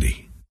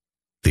 590,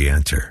 The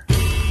Answer.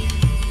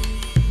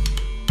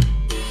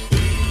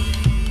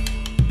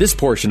 This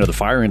portion of the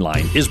firing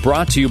line is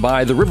brought to you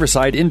by the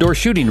Riverside Indoor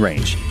Shooting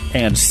Range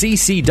and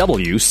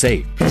CCW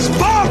Safe.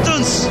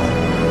 Spartans,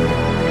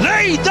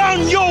 lay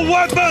down your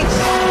weapons!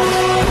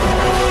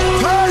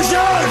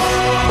 Persians,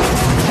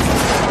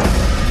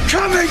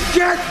 come and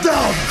get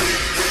them!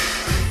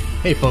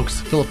 Hey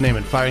folks, Philip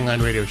Naiman, Firing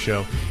Line Radio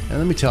Show. And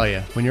let me tell you,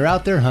 when you're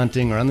out there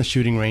hunting or on the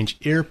shooting range,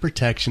 ear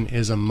protection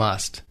is a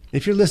must.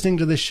 If you're listening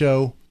to this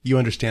show, you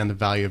understand the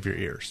value of your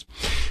ears.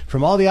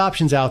 From all the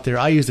options out there,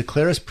 I use the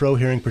Claris Pro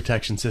hearing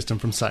protection system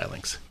from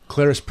Xilinx.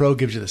 Claris Pro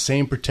gives you the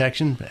same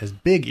protection as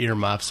big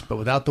earmuffs, but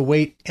without the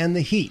weight and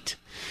the heat.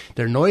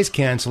 They're noise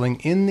canceling,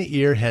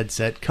 in-the-ear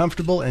headset,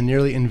 comfortable and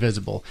nearly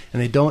invisible,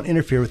 and they don't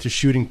interfere with your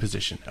shooting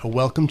position, a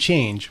welcome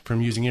change from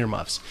using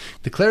earmuffs.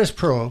 The Claris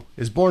Pro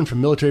is born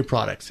from military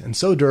products, and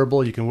so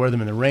durable you can wear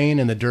them in the rain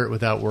and the dirt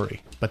without worry.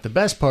 But the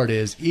best part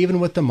is, even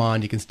with them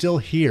on, you can still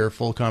hear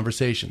full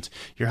conversations,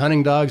 your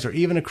hunting dogs, or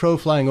even a crow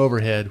flying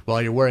overhead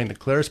while you're wearing the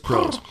Claris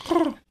Pros.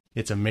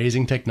 It's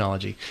amazing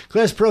technology.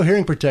 Claris Pro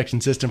Hearing Protection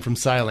System from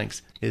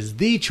Xilinx is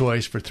the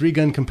choice for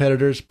three-gun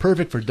competitors,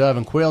 perfect for dove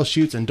and quail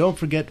shoots, and don't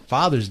forget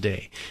Father's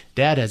Day.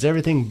 Dad has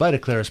everything but a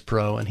Claris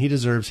Pro, and he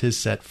deserves his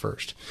set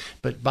first.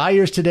 But buy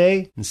yours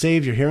today and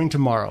save your hearing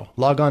tomorrow.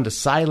 Log on to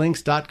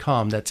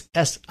Xilinx.com. That's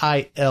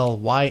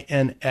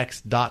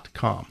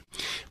SILYNX.com.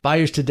 Buy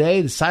yours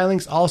today. The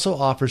Xilinx also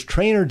offers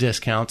trainer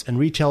discounts and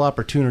retail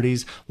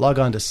opportunities. Log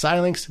on to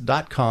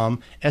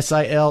Xilinx.com,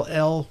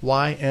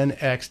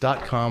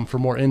 SILYNX.com for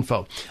more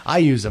info. I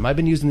use them. I've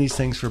been using these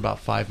things for about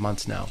 5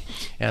 months now,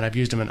 and I've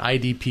used them in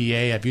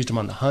IDPA. I've used them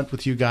on the hunt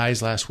with you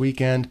guys last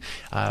weekend.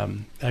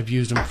 I've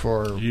used them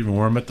for... You even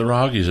wore them at the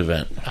Rahagis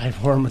event.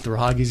 I've worn them at the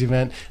Rahagis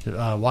event,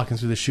 walking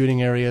through the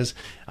shooting areas.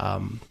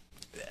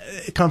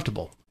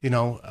 Comfortable. You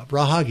know,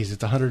 Rahagis,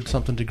 it's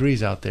 100-something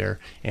degrees out there,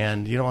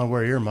 and you don't want to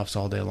wear earmuffs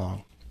all day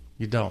long.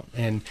 You don't.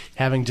 And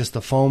having just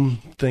the foam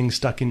thing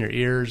stuck in your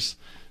ears,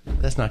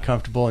 that's not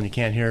comfortable, and you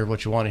can't hear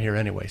what you want to hear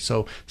anyway.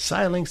 So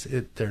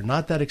Xilinx, they're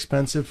not that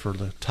expensive for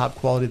the top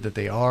quality that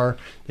they are.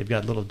 They've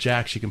got little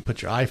jacks you can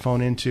put your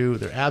iPhone into.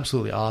 They're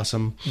absolutely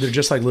awesome. They're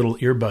just like little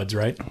earbuds,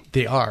 right?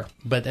 They are.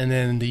 And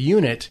then the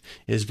unit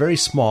is very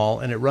small,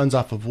 and it runs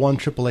off of one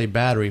AAA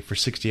battery for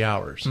 60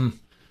 hours.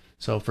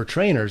 So for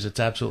trainers, it's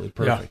absolutely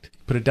perfect. Yeah.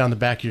 Put it down the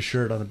back of your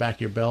shirt, on the back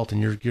of your belt,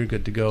 and you're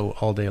good to go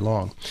all day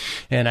long.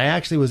 And I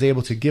actually was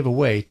able to give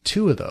away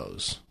 2 of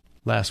those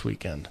last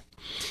weekend.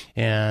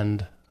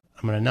 And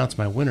I'm going to announce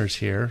my winners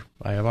here.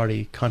 I have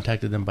already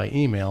contacted them by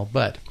email,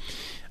 but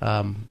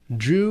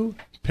Drew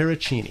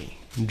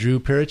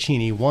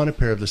Pericini won a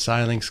pair of the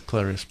Xilinx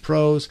Claris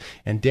Pros,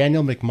 and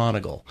Daniel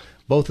McMonagle.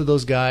 Both of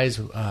those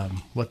guys,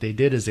 what they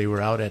did is they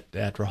were out at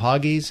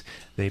Rahagis.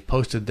 They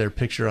posted their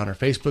picture on our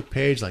Facebook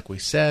page, like we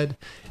said,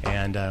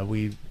 and I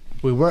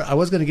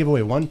was going to give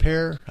away 1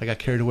 pair. I got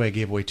carried away. I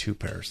gave away 2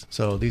 pairs.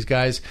 So these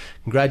guys,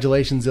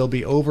 congratulations. They'll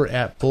be over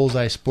at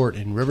Bullseye Sport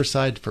in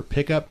Riverside for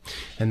pickup,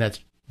 and that's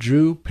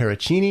Drew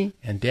Pericini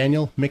and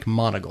Daniel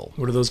McMonagle.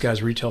 What do those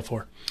guys retail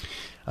for?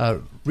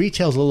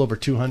 Retail's a little over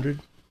 $200,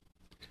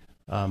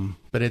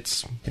 but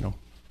it's,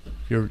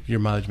 your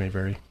mileage may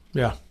vary.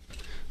 Yeah.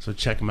 So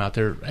check them out.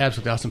 They're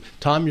absolutely awesome.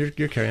 Tom, you're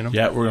carrying them.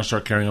 Yeah, we're going to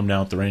start carrying them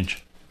down at the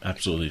range.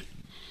 Absolutely.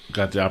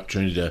 Got the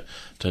opportunity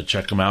to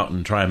check them out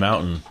and try them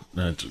out, and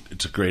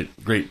it's a great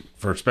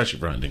for,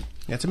 especially for hunting.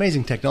 Yeah, it's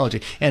amazing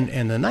technology.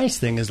 And the nice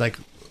thing is, like,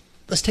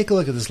 let's take a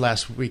look at this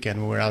last weekend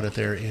when we were out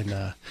there in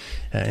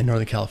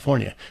Northern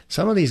California.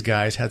 Some of these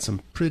guys had some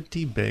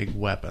pretty big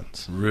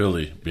weapons.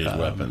 Really big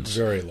weapons.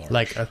 Very large.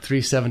 Like a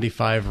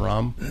 375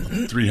 Rum.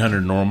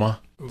 300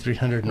 Norma.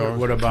 300 Norma.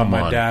 What about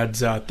my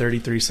dad's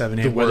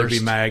 3378 Weatherby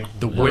mag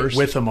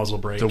with a muzzle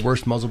brake? The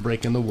worst muzzle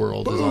brake in the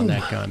world is on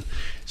that gun.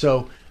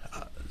 So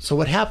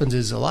what happens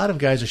is a lot of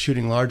guys are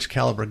shooting large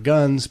caliber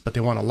guns, but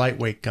they want a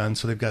lightweight gun,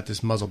 so they've got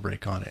this muzzle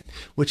brake on it,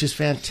 which is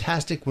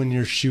fantastic when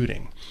you're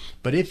shooting.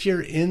 But if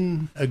you're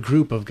in a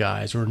group of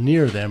guys or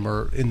near them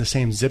or in the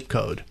same zip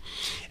code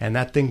and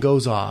that thing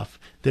goes off,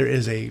 there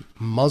is a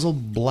muzzle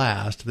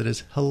blast that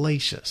is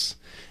hellacious.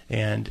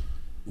 And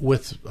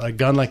with a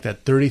gun like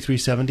that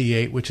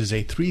 3378, which is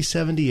a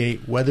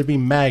 378 Weatherby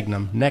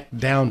Magnum neck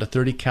down to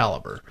 30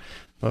 caliber,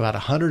 about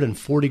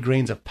 140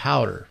 grains of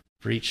powder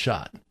for each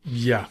shot.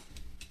 Yeah.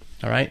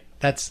 All right?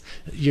 That's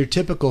your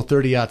typical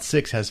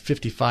 30-06 has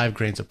 55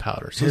 grains of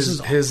powder. So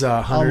his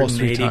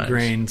 180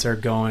 grains are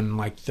going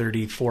like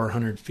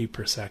 3,400 feet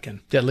per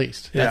second. At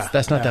least.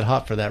 That's not that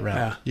hot for that round.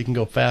 Yeah. You can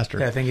go faster.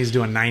 Yeah, I think he's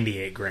doing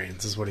 98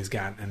 grains is what he's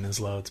got in his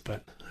loads,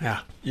 but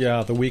yeah.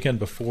 Yeah, the weekend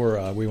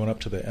before we went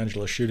up to the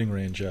Angela shooting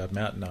range,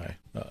 Matt and I,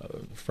 a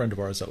friend of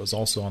ours that was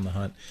also on the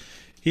hunt,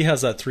 he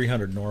has that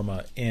 300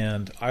 Norma,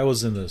 and I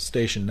was in the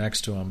station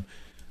next to him.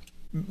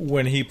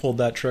 When he pulled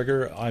that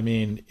trigger, I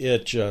mean,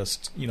 it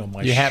just,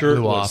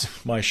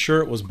 my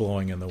shirt was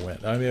blowing in the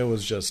wind. I mean,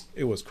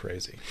 it was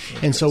crazy.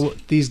 And so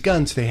these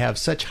guns, they have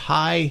such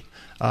high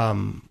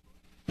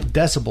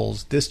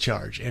decibels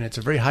discharge, and it's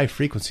a very high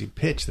frequency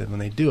pitch that when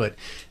they do it,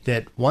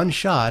 that one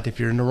shot, if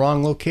you're in the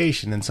wrong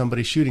location and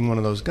somebody's shooting one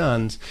of those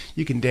guns,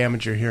 you can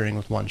damage your hearing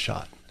with one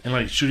shot. And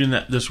like shooting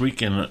that this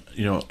weekend,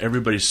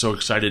 everybody's so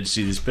excited to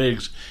see these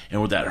pigs. And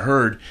with that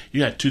herd, you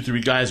got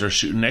 2-3 guys that are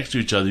shooting next to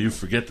each other. You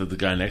forget that the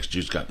guy next to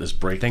you's got this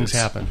break. Things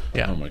happen.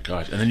 Yeah. Oh my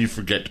gosh! And then you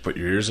forget to put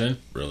your ears in.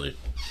 Really?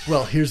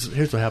 Well, here's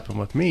what happened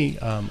with me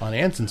on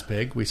Anson's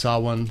pig. We saw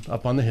one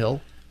up on the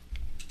hill.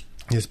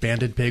 His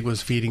banded pig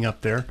was feeding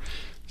up there.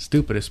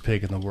 Stupidest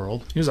pig in the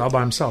world. He was all by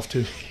himself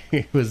too.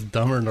 He was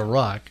dumber than a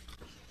rock.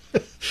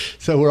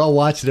 So we're all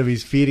watching him.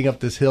 He's feeding up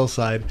this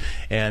hillside,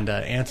 and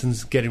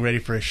Anson's getting ready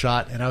for a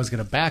shot, and I was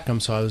going to back him,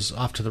 so I was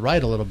off to the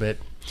right a little bit.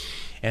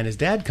 And his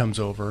dad comes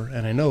over,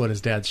 and I know what his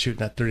dad's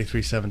shooting at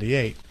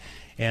 3378.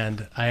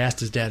 And I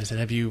asked his dad, I said,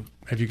 have you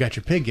got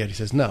your pig yet? He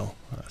says, no.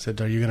 I said,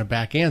 are you going to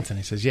back Anson?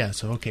 He says, yeah.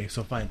 So, okay,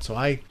 so fine. So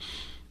I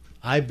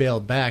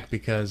bailed back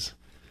because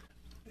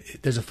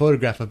there's a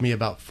photograph of me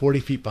about 40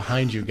 feet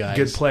behind you guys.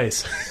 Good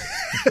place.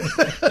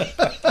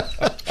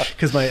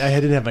 Because I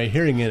didn't have my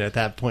hearing in at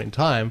that point in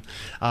time.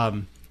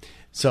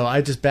 So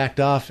I just backed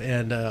off,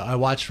 and I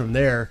watched from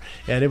there,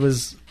 and I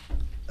was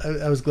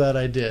glad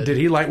I did. Did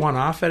he light one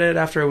off at it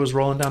after it was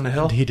rolling down the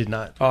hill? He did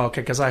not. Oh,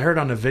 okay, because I heard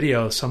on the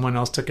video someone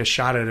else took a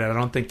shot at it. I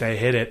don't think they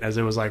hit it as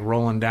it was like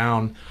rolling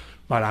down,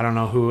 but I don't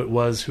know who it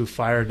was who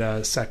fired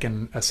a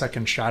second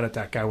shot at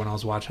that guy when I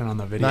was watching on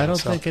the video. No, I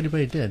don't think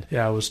anybody did.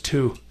 Yeah, it was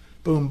 2.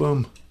 Boom,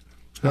 boom.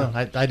 No,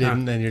 I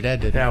didn't, and your dad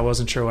didn't. Yeah, I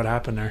wasn't sure what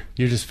happened there.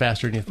 You're just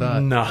faster than you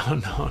thought.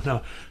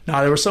 No.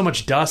 There was so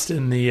much dust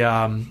in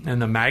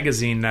the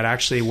magazine that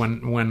actually,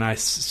 when I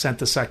sent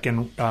the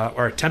second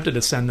or attempted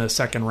to send the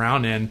second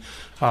round in,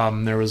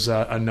 there was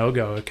a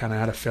no-go. It kind of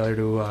had a failure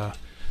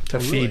to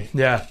feed.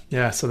 Really?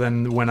 Yeah. So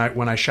then when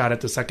I shot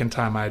it the second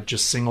time, I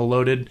just single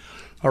loaded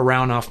a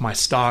round off my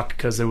stock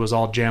because it was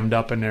all jammed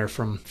up in there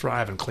from I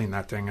haven't cleaned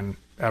that thing in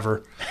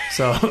ever.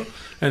 So,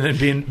 and then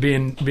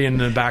being in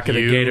the back of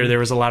the Gator, there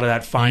was a lot of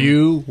that fine.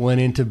 You went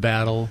into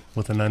battle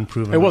with an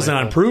unproven. It wasn't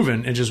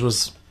unproven. It just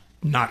was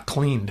not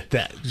cleaned.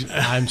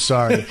 I'm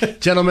sorry,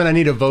 gentlemen. I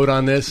need a vote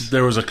on this.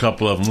 There was a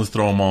couple of them. Let's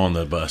throw them all on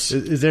the bus.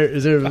 Is there?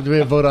 Do we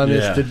have a vote on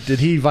this? Yeah. Did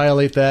he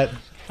violate that?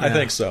 I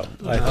think so.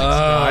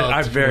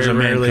 I very There's a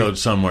man rarely code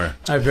somewhere.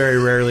 I very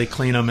rarely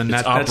clean them, and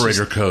It's that's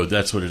operator just, code.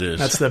 That's what it is.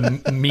 That's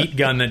the meat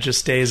gun that just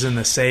stays in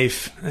the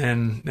safe,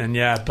 and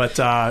yeah. But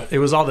it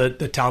was all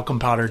the talcum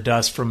powder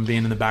dust from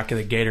being in the back of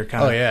the Gator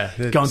kind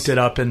of gunked it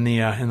up in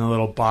the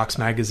little box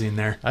magazine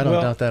there. I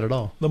don't doubt that at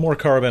all. The more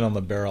carbon on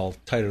the barrel,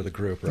 tighter the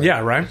group, right?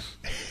 Yeah, right.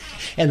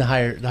 And the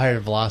higher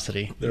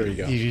velocity. There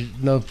you go.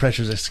 No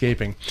pressure's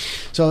escaping.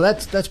 So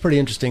that's pretty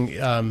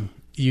interesting.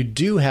 You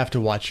do have to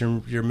watch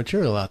your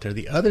material out there.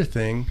 The other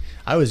thing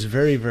I was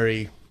very,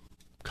 very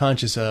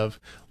conscious of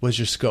was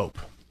your scope.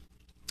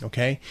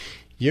 Okay?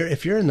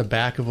 If you're in the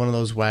back of one of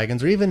those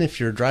wagons, or even if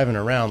you're driving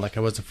around like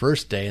I was the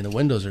first day and the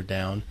windows are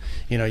down,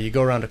 you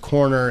go around a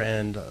corner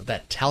and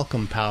that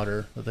talcum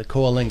powder, the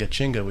Coalinga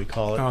Chinga we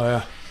call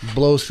it,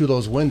 blows through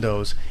those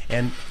windows.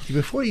 And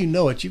before you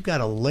know it, you've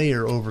got a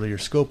layer over your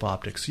scope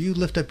optics. So you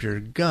lift up your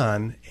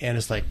gun and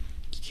it's like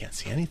you can't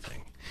see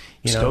anything.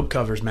 Scope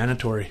cover's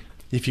mandatory.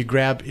 If you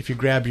grab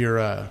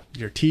your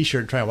T-shirt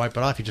and try to wipe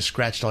it off, you just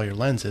scratched all your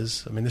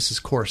lenses. I mean, this is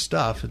coarse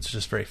stuff. It's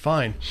just very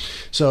fine.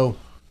 So,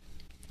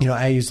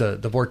 I use the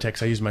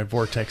Vortex. I use my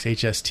Vortex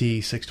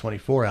HST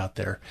 624 out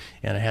there,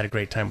 and I had a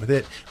great time with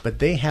it. But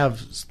they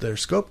have their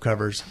scope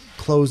covers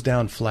closed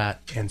down flat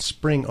and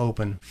spring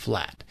open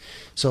flat.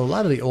 So a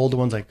lot of the older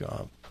ones like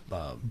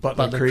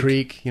Butler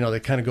Creek, they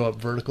kind of go up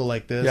vertical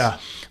like this. Yeah.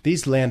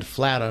 These land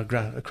flat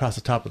across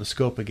the top of the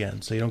scope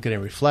again, so you don't get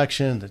any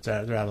reflection.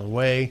 They're out of the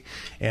way.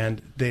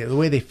 And the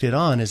way they fit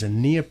on is a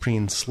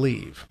neoprene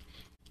sleeve.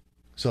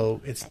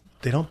 So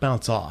they don't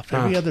bounce off.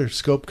 Every other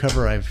scope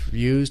cover I've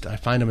used, I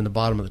find them in the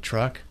bottom of the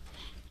truck.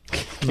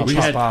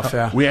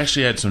 We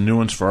actually had some new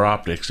ones for our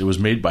optics. It was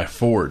made by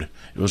Ford.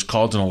 It was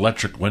called an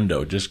electric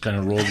window. Just kind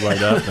of rolled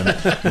right up, and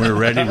when we were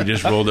ready, we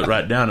just rolled it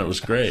right down. It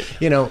was great.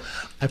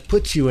 I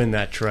put you in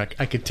that truck.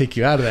 I could take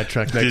you out of that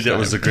truck next time. That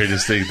was the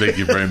greatest thing. Thank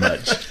you very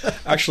much.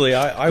 Actually,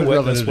 I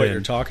witnessed what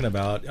you're talking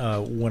about.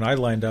 When I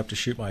lined up to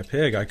shoot my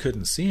pig, I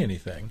couldn't see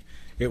anything.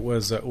 It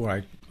was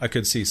I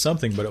could see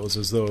something, but it was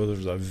as though there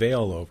was a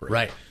veil over it.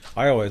 Right.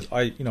 I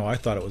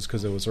thought it was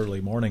because it was early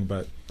morning,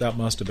 but that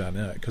must have been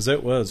it because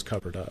it was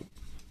covered up.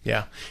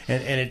 Yeah,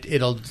 and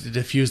it'll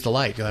diffuse the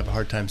light. You'll have a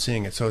hard time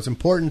seeing it. So it's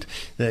important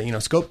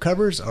that scope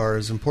covers are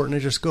as important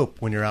as your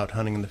scope when you're out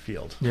hunting in the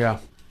field. Yeah,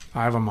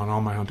 I have them on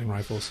all my hunting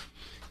rifles.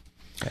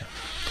 Yeah.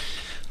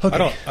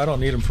 Okay. I don't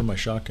need them for my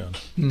shotgun.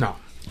 No,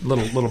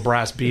 little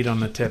brass bead on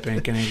the tip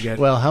ain't gonna get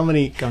how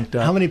many gunked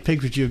up. How many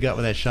pigs would you have got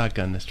with that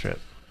shotgun this trip?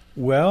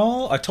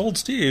 Well, I told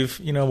Steve,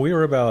 we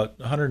were about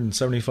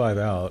 175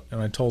 out,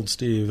 and I told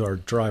Steve, our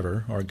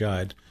driver, our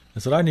guide, I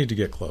said, I need to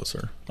get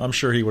closer. I'm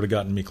sure he would have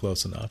gotten me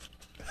close enough.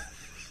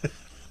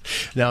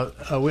 Now,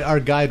 our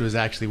guide was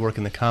actually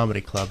working the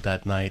comedy club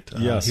that night.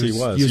 Yes, he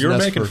was. You're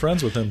making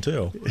friends with him,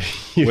 too,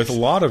 with a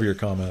lot of your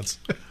comments.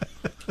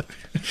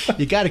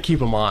 You got to keep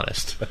him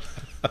honest.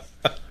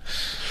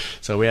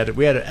 So we had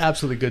an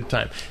absolutely good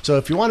time. So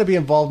if you want to be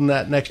involved in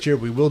that next year,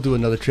 we will do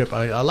another trip.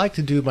 I like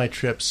to do my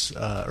trips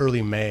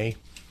early May,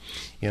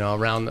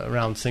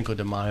 around Cinco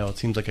de Mayo. It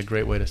seems like a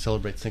great way to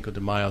celebrate Cinco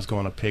de Mayo is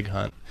going on a pig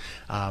hunt.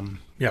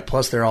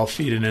 Plus they're all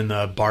feeding in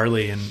the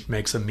barley and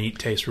makes the meat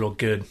taste real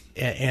good.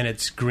 And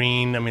it's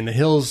green. I mean, the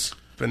hills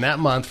in that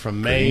month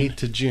from May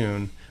to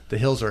June, the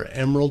hills are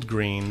emerald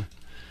green.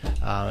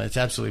 It's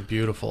absolutely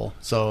beautiful.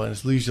 So and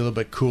it leaves you a little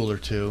bit cooler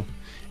too,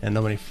 and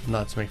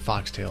not so many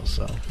foxtails.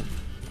 So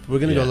we're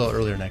going to go a little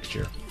earlier next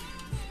year.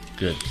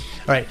 Good.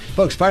 All right,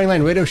 folks, Firing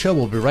Line Radio Show.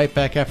 We'll be right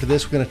back after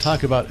this. We're going to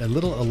talk about a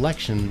little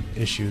election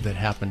issue that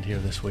happened here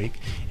this week,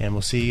 and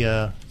we'll see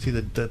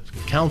the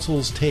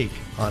council's take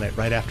on it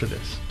right after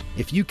this.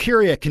 If you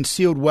carry a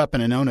concealed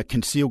weapon and own a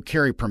concealed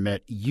carry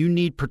permit, you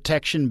need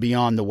protection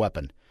beyond the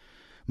weapon.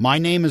 My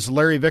name is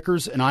Larry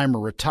Vickers, and I am a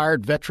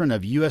retired veteran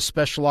of U.S.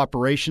 Special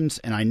Operations,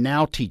 and I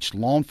now teach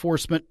law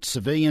enforcement,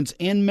 civilians,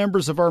 and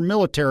members of our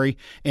military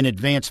in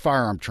advanced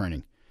firearm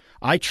training.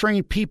 I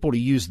train people to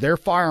use their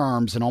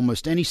firearms in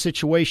almost any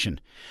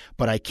situation,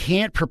 but I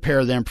can't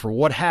prepare them for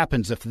what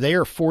happens if they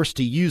are forced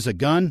to use a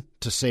gun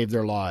to save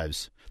their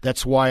lives.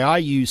 That's why I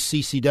use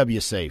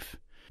CCW Safe.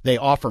 They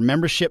offer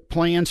membership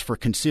plans for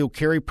concealed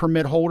carry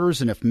permit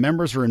holders, and if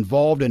members are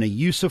involved in a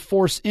use of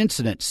force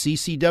incident,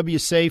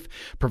 CCW Safe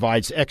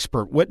provides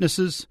expert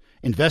witnesses,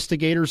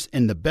 investigators,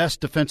 and the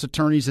best defense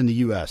attorneys in the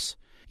U.S.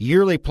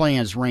 Yearly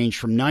plans range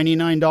from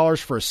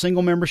 $99 for a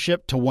single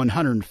membership to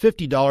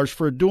 $150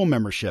 for a dual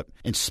membership,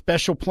 and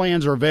special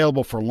plans are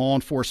available for law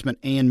enforcement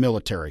and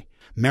military.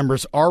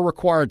 Members are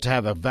required to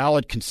have a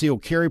valid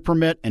concealed carry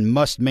permit and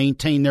must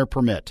maintain their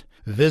permit.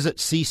 Visit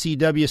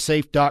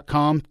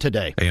ccwsafe.com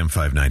today. AM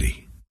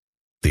 590,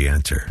 The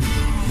Answer.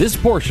 This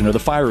portion of the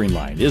Firing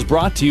Line is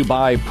brought to you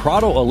by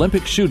Prado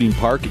Olympic Shooting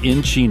Park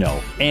in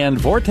Chino and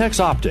Vortex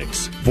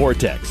Optics.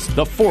 Vortex,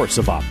 the force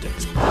of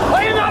optics.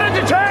 Are you not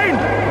entertained?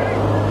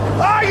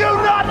 Are you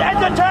not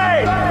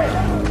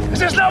entertained? Is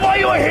this not why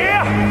you are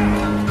here?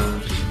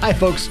 Hi,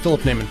 folks.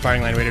 Philip Naiman,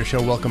 Firing Line Radio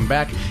Show. Welcome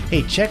back.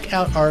 Hey, check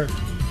out our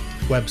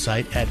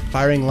website at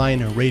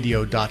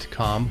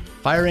firinglineradio.com.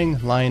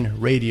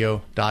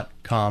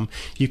 firinglineradio.com.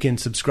 You can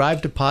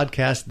subscribe to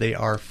podcasts. They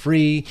are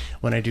free.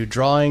 When I do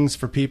drawings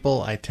for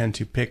people, I tend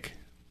to pick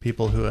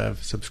people who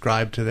have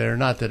subscribed to there.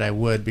 Not that I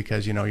would,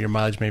 because, your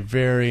mileage may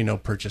vary, no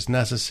purchase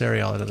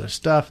necessary, all that other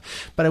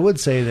stuff. But I would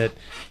say that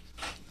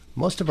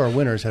most of our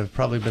winners have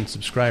probably been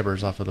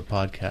subscribers off of the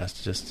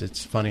podcast.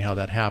 It's funny how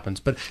that happens.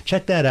 But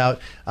check that out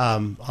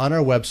on our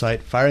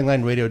website,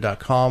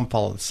 firinglineradio.com.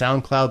 Follow the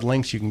SoundCloud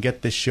links. You can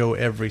get this show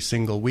every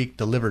single week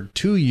delivered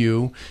to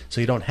you,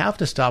 so you don't have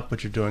to stop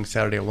what you're doing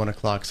Saturday at 1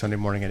 o'clock, Sunday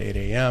morning at 8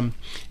 a.m.,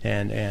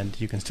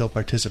 and you can still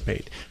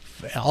participate.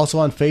 Also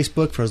on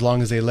Facebook, for as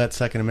long as they let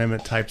Second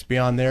Amendment types be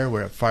on there.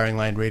 We're at Firing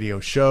Line Radio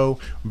Show.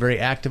 We're very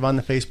active on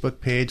the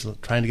Facebook page,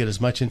 trying to get as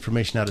much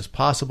information out as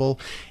possible.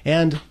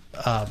 And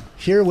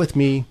here with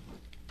me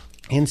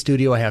in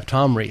studio, I have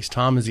Tom Reese.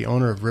 Tom is the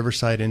owner of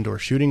Riverside Indoor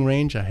Shooting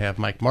Range. I have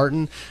Mike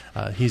Martin.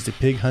 He's the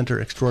pig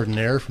hunter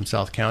extraordinaire from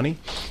South County.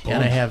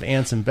 And I have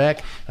Anson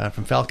Beck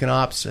from Falcon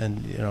Ops,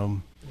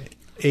 and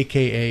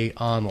a.k.a.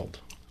 Arnold.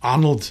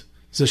 Arnold,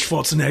 the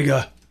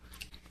Schwarzenegger.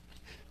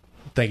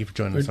 Thank you for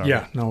joining us, Arnold.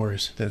 Yeah, no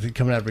worries.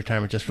 Coming out of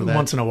retirement just for that?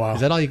 Once in a while.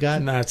 Is that all you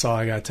got? No, that's all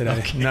I got today.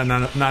 Okay.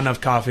 Not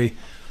enough coffee.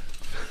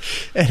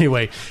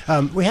 Anyway,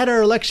 we had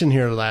our election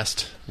here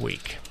last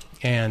week.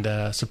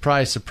 And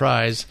surprise,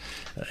 surprise,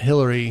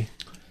 Hillary.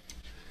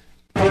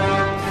 You're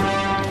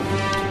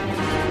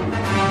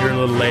a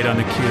little late on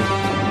the cue.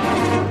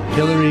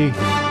 Hillary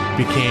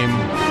became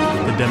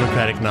the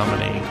Democratic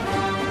nominee.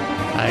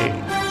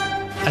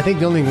 I think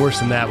the only thing worse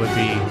than that would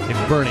be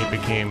if Bernie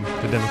became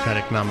the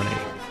Democratic nominee.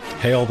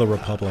 Hail the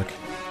Republic.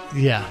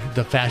 Yeah,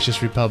 the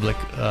fascist republic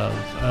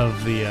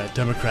of the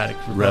Democratic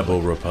Republic.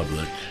 Rebel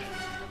Republic.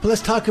 But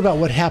let's talk about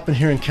what happened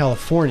here in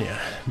California,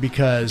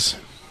 because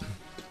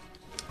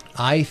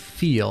I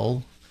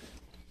feel,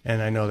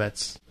 and I know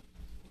that's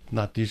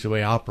not usually the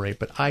way I operate,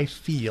 but I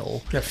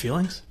feel... You have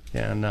feelings?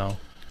 Yeah, no.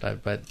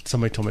 But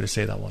somebody told me to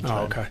say that one time.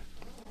 Oh, okay.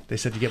 They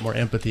said you get more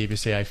empathy if you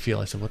say I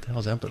feel. I said, what the hell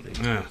is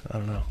empathy? Yeah. I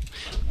don't know.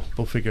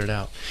 We'll figure it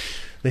out.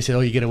 They said,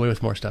 oh, you get away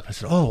with more stuff. I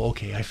said, oh,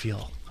 okay, I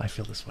feel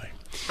this way.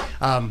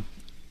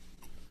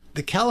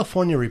 The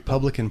California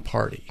Republican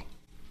Party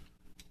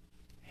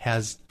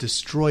has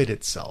destroyed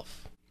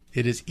itself.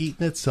 It has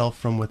eaten itself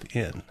from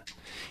within.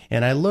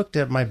 And I looked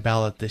at my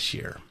ballot this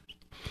year,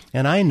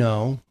 and I'm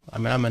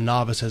a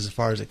novice as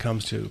far as it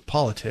comes to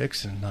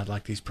politics, and not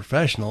like these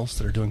professionals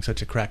that are doing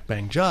such a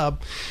crack-bang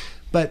job,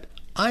 but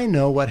I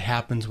know what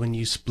happens when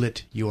you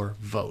split your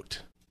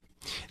vote.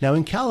 Now,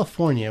 in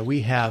California,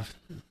 we have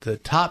the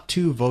top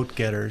 2 vote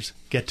getters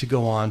get to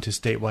go on to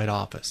statewide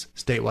office.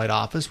 Statewide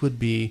office would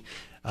be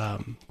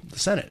the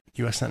Senate,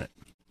 U.S. Senate.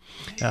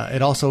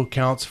 It also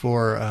counts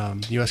for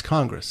U.S.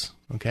 Congress.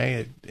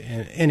 Okay.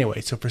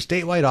 Anyway, so for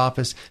statewide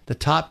office, the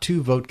top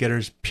 2 vote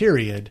getters,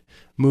 period,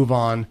 move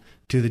on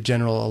to the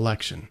general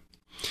election.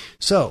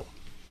 So,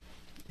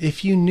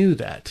 if you knew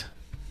that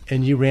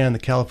and you ran the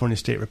California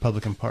State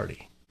Republican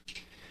Party,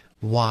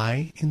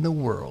 why in the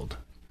world,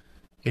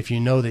 if you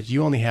know that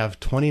you only have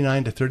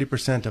 29 to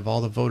 30% of all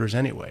the voters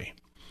anyway,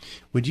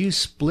 would you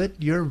split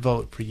your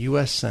vote for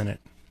U.S. Senate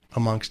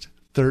amongst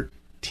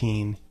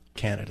 13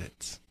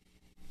 candidates?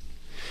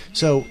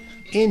 So,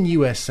 in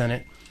U.S.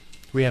 Senate,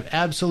 we have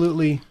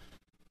absolutely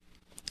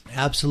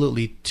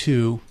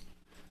 2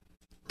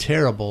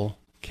 terrible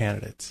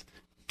candidates.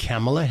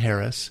 Kamala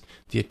Harris,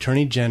 the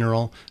Attorney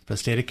General for the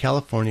state of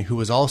California, who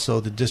was also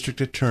the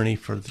district attorney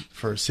for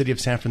the city of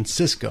San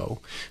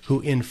Francisco,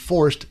 who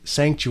enforced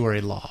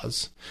sanctuary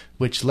laws,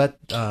 which let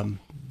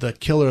the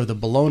killer of the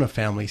Bologna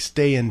family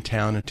stay in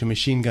town and to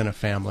machine gun a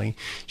family.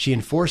 She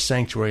enforced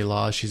sanctuary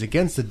laws. She's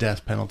against the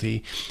death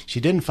penalty.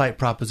 She didn't fight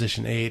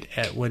Proposition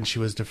 8 when she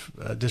was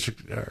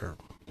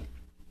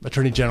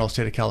Attorney General of the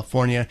state of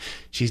California.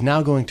 She's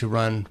now going to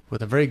run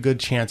with a very good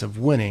chance of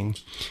winning.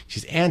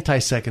 She's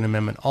anti-Second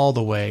Amendment all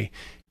the way.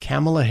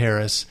 Kamala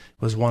Harris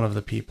was one of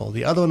the people.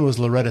 The other one was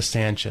Loretta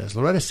Sanchez.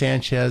 Loretta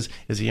Sanchez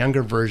is a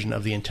younger version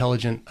of the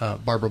intelligent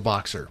Barbara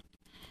Boxer,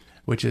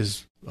 which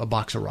is a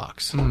box of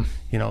rocks.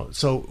 You know,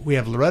 so we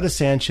have Loretta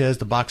Sanchez,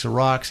 the box of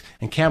rocks,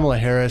 and Kamala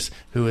Harris,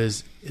 who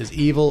is as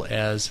evil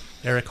as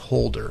Eric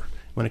Holder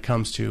when it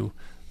comes to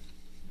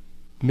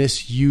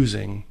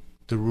misusing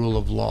the rule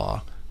of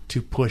law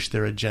to push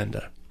their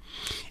agenda.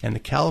 And the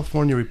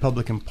California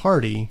Republican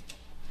Party,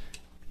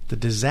 the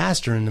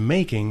disaster in the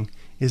making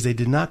is they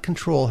did not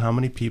control how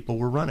many people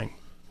were running.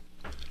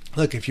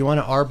 Look, if you want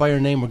to R by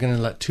your name, we're going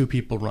to let 2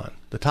 people run.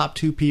 The top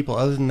 2 people,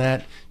 other than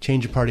that,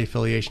 change your party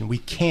affiliation. We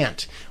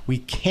can't,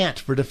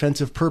 for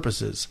defensive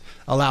purposes,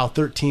 allow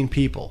 13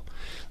 people.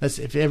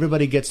 If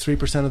everybody gets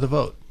 3% of the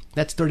vote,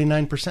 that's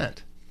 39%.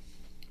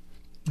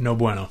 No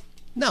bueno.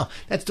 No,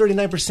 that's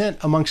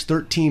 39% amongst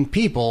 13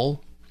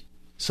 people.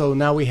 So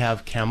now we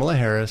have Kamala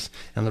Harris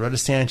and Loretta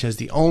Sanchez,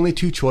 the only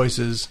 2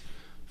 choices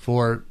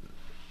for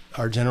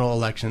our general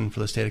election for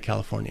the state of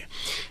California.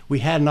 We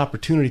had an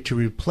opportunity to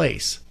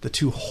replace the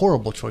 2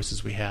 horrible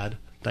choices we had,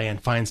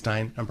 Dianne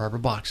Feinstein and Barbara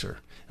Boxer.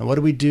 And what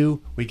did we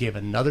do? We gave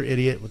another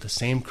idiot with the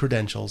same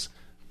credentials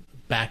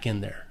back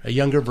in there, a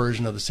younger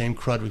version of the same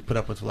crud we put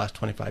up with for the last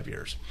 25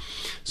 years.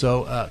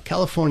 So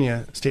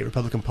California State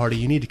Republican Party,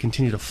 you need to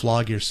continue to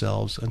flog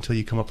yourselves until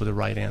you come up with the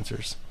right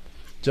answers.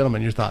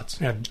 Gentlemen, your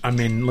thoughts? Yeah, I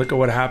mean, look at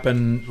what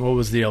happened. What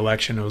was the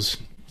election? It was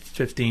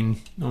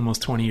 15,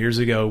 almost 20 years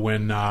ago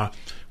when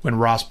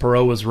Ross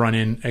Perot was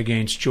running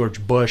against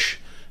George Bush,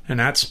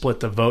 and that split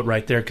the vote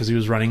right there because he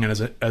was running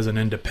as an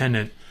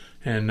independent,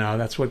 and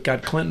that's what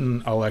got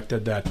Clinton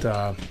elected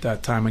that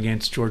time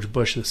against George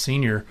Bush the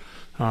senior.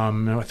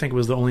 I think it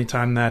was the only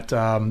time that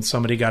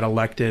somebody got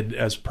elected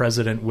as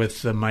president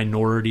with the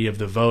minority of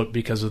the vote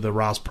because of the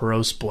Ross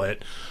Perot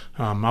split.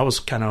 I was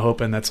kind of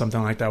hoping that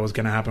something like that was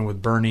going to happen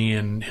with Bernie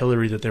and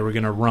Hillary, that they were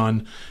going to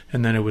run,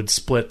 and then it would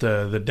split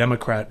the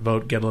Democrat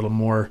vote, get a little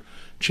more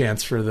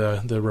chance for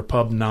the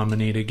Repub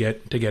nominee to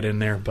get in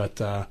there. But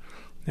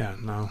yeah,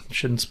 no,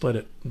 shouldn't split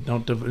it.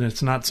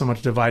 It's not so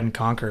much divide and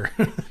conquer.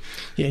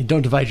 Yeah,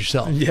 don't divide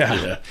yourself.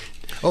 Yeah.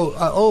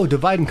 Oh,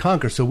 divide and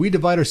conquer. So we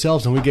divide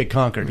ourselves and we get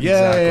conquered.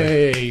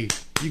 Yay! Exactly.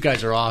 You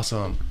guys are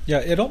awesome. Yeah,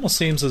 it almost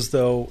seems as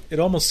though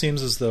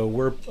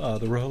we're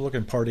the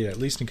Republican Party, at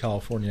least in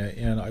California,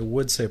 and I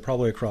would say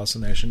probably across the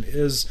nation,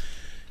 is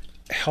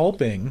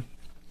helping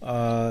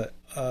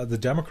the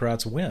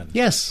Democrats win.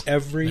 Yes.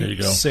 Every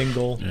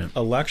single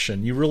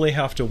election. You really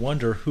have to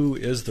wonder who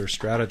is their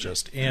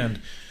strategist,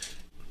 and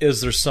is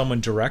there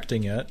someone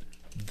directing it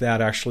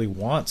that actually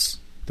wants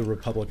the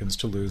Republicans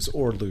to lose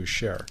or lose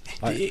share?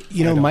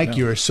 Mike,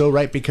 you are so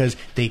right, because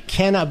they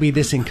cannot be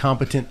this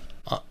incompetent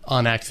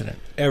on accident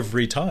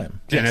every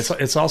time. And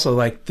it's also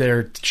like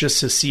they're just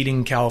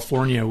seceding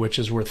California, which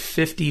is worth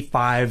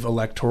 55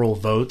 electoral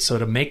votes. So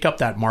to make up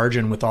that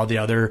margin with all the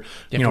other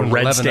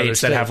red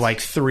states that have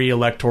like 3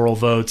 electoral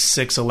votes,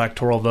 6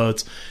 electoral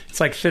votes, it's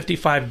like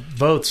 55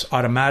 votes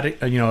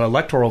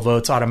electoral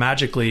votes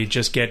automatically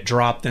just get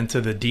dropped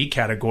into the D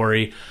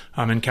category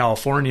in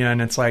California,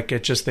 and it's like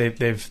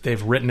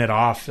they've written it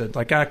off. It's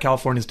like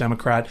California's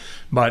Democrat,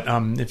 but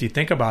if you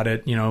think about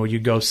it, you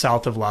go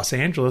south of Los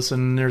Angeles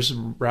and there's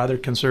rather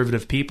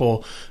conservative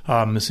people.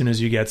 As soon as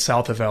you get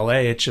south of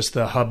LA, it's just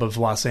the hub of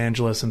Los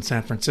Angeles and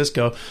San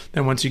Francisco.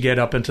 Then once you get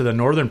up into the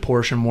northern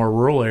portion, more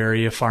rural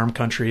area, farm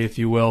country, if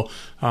you will,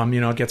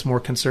 it gets more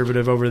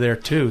conservative over there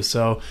too.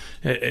 So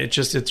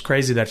it's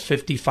crazy that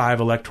 55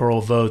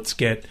 electoral votes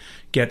get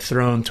get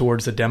thrown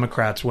towards the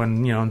Democrats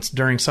when,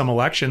 during some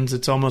elections,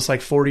 it's almost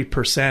like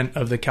 40%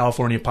 of the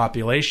California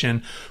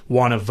population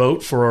want to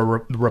vote for a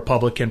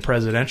Republican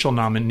presidential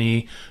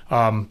nominee.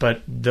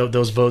 But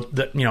those votes,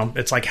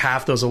 it's like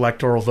half those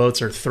electoral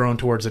votes are thrown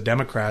towards the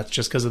Democrats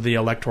just because of the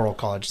electoral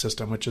college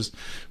system, which is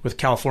with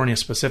California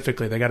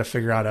specifically, they got to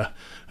figure out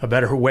a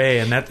better way.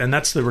 And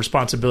that's the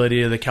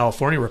responsibility of the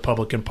California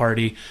Republican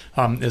Party,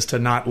 is to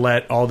not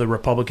let all the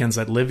Republicans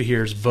that live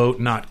here's vote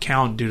not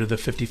count due to the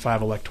 55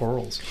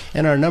 electorals.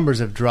 And our numbers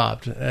have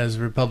dropped as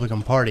a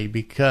Republican Party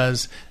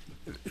because,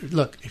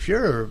 look, if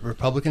you're a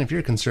Republican, if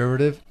you're a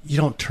conservative, you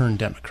don't turn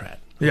Democrat.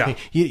 Yeah. Okay?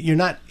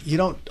 You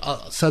don't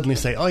suddenly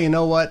say, oh, you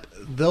know what?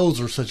 Those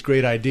are such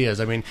great ideas.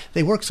 I mean,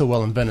 they work so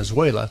well in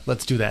Venezuela.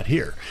 Let's do that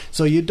here.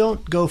 So you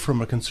don't go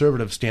from a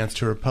conservative stance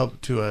to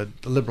a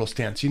liberal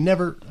stance.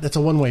 That's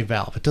a one-way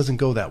valve. It doesn't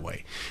go that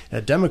way.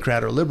 A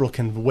Democrat or a liberal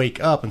can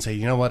wake up and say,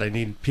 you know what?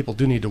 People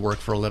do need to work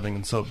for a living,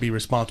 and so be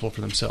responsible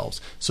for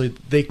themselves. So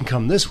they can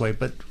come this way,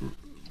 but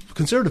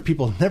conservative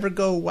people never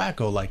go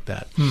wacko like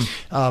that.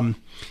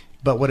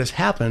 But what has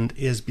happened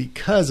is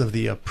because of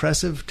the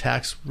oppressive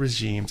tax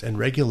regimes and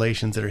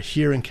regulations that are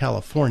here in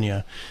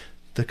California,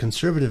 the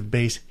conservative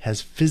base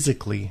has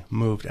physically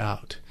moved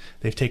out.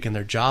 They've taken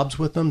their jobs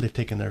with them. They've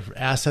taken their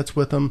assets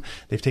with them.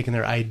 They've taken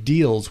their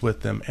ideals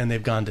with them, and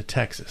they've gone to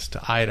Texas,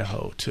 to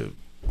Idaho, to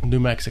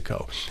New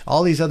Mexico.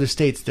 All these other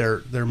states,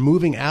 they're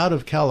moving out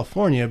of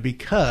California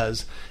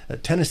because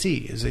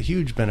Tennessee is a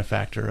huge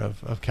benefactor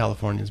of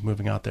Californians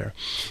moving out there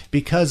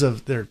because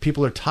of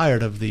people are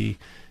tired of the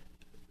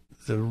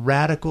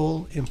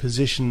radical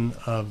imposition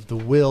of the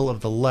will of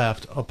the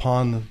left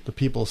upon the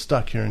people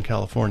stuck here in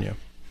California.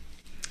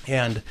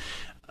 And,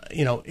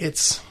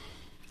 it's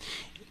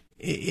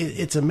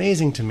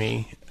amazing to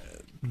me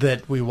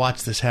that we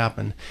watch this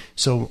happen.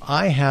 So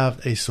I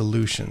have a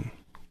solution.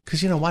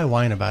 Because, why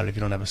whine about it if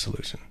you don't have a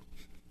solution?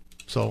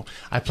 So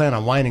I plan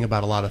on whining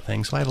about a lot of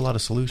things, so I have a lot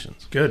of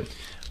solutions. Good.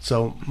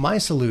 So my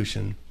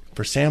solution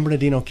for San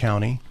Bernardino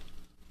County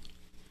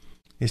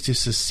is to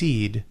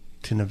secede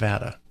to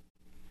Nevada.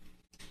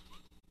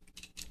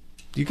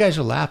 You guys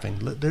are laughing.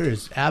 There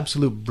is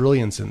absolute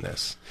brilliance in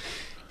this.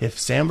 If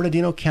San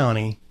Bernardino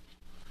County,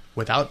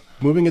 without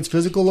moving its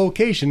physical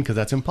location, because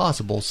that's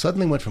impossible,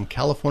 suddenly went from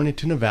California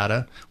to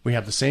Nevada, we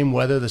have the same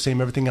weather, the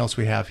same everything else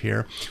we have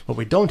here. What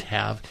we don't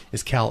have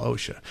is Cal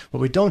OSHA. What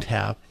we don't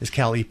have is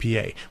Cal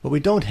EPA. What we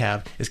don't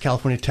have is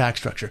California tax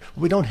structure.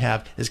 What we don't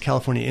have is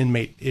California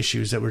inmate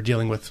issues that we're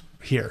dealing with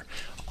here.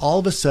 All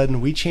of a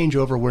sudden, we change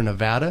over. We're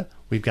Nevada.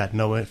 We've got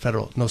no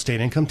state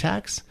income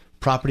tax.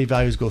 Property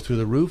values go through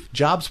the roof.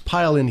 Jobs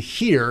pile in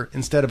here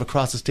instead of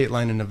across the state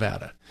line in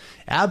Nevada.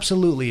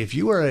 Absolutely. If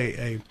you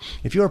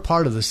are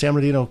part of the San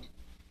Bernardino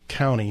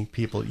County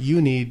people,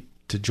 you need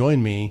to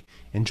join me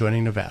in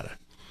joining Nevada.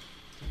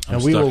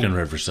 I'm stuck in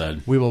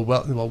Riverside. We will.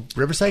 Well,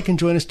 Riverside can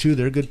join us too.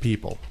 They're good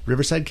people.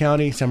 Riverside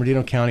County, San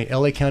Bernardino County,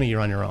 LA County.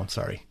 You're on your own.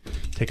 Sorry.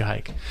 Take a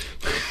hike.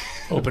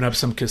 Open up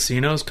some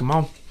casinos. Come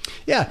on.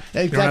 Yeah,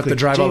 exactly. You don't have to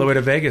drive all the way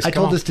to Vegas. I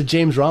told this to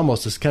James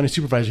Ramos, this county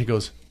supervisor. He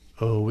goes,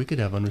 oh, we could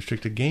have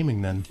unrestricted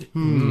gaming then.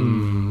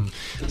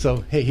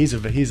 So, hey, he's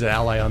an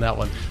ally on that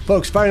one.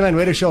 Folks, Firing Line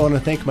Radio Show, I want to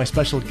thank my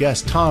special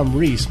guests, Tom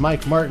Reese,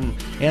 Mike Martin,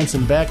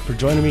 Anson Beck, for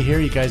joining me here.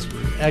 You guys were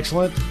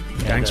excellent.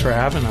 Thanks for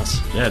having us.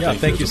 Yeah,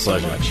 thank you so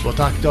much. We'll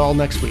talk to you all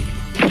next week.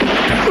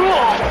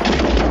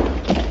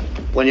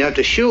 When you have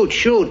to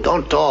shoot,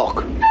 don't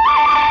talk.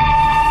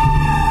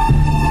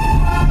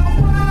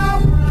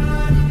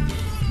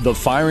 The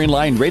Firing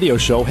Line Radio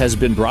Show has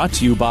been brought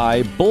to you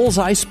by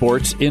Bullseye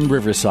Sports in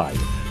Riverside,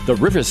 the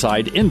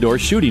Riverside Indoor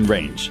Shooting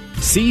Range,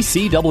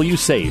 CCW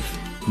Safe,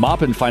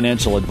 Maupin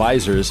Financial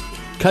Advisors,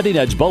 Cutting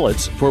Edge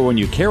Bullets for when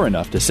you care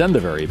enough to send the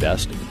very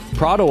best,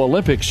 Prado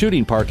Olympic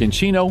Shooting Park in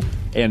Chino,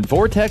 and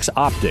Vortex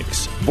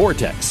Optics.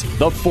 Vortex,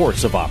 the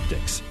force of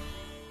optics.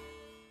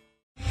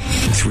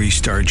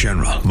 3-star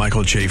General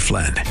Michael J.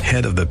 Flynn,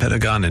 head of the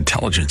Pentagon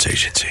Intelligence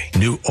Agency,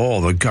 knew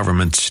all the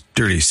government's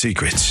dirty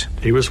secrets.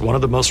 He was one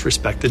of the most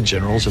respected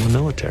generals in the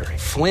military.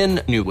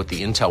 Flynn knew what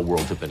the intel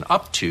world had been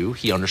up to.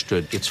 He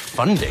understood its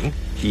funding.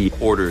 He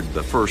ordered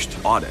the first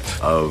audit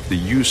of the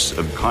use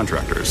of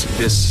contractors.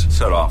 This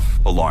set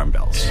off alarm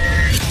bells.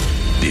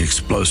 The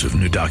explosive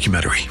new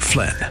documentary,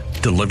 Flynn,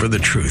 Deliver the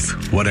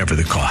Truth, Whatever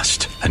the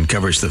Cost,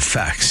 uncovers the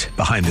facts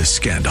behind this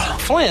scandal.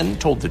 Flynn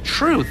told the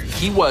truth.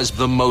 He was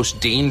the most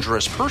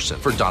dangerous person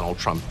for Donald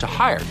Trump to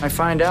hire. I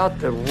find out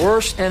the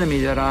worst enemy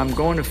that I'm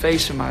going to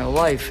face in my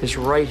life is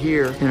right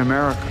here in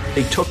America.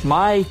 They took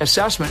my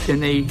assessment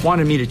and they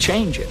wanted me to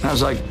change it. And I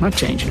was like, I'm not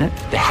changing it.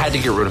 They had to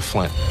get rid of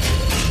Flynn.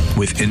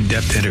 With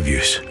in-depth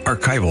interviews,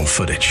 archival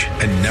footage,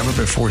 and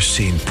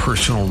never-before-seen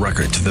personal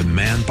records of the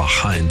man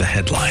behind the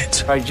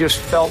headlines. I just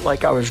felt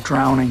like I was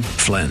drowning.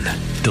 Flynn,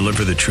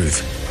 Deliver the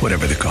Truth,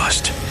 Whatever the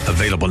Cost.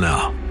 Available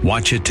now.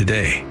 Watch it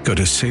today. Go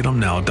to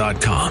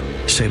salemnow.com.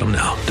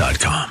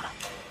 salemnow.com.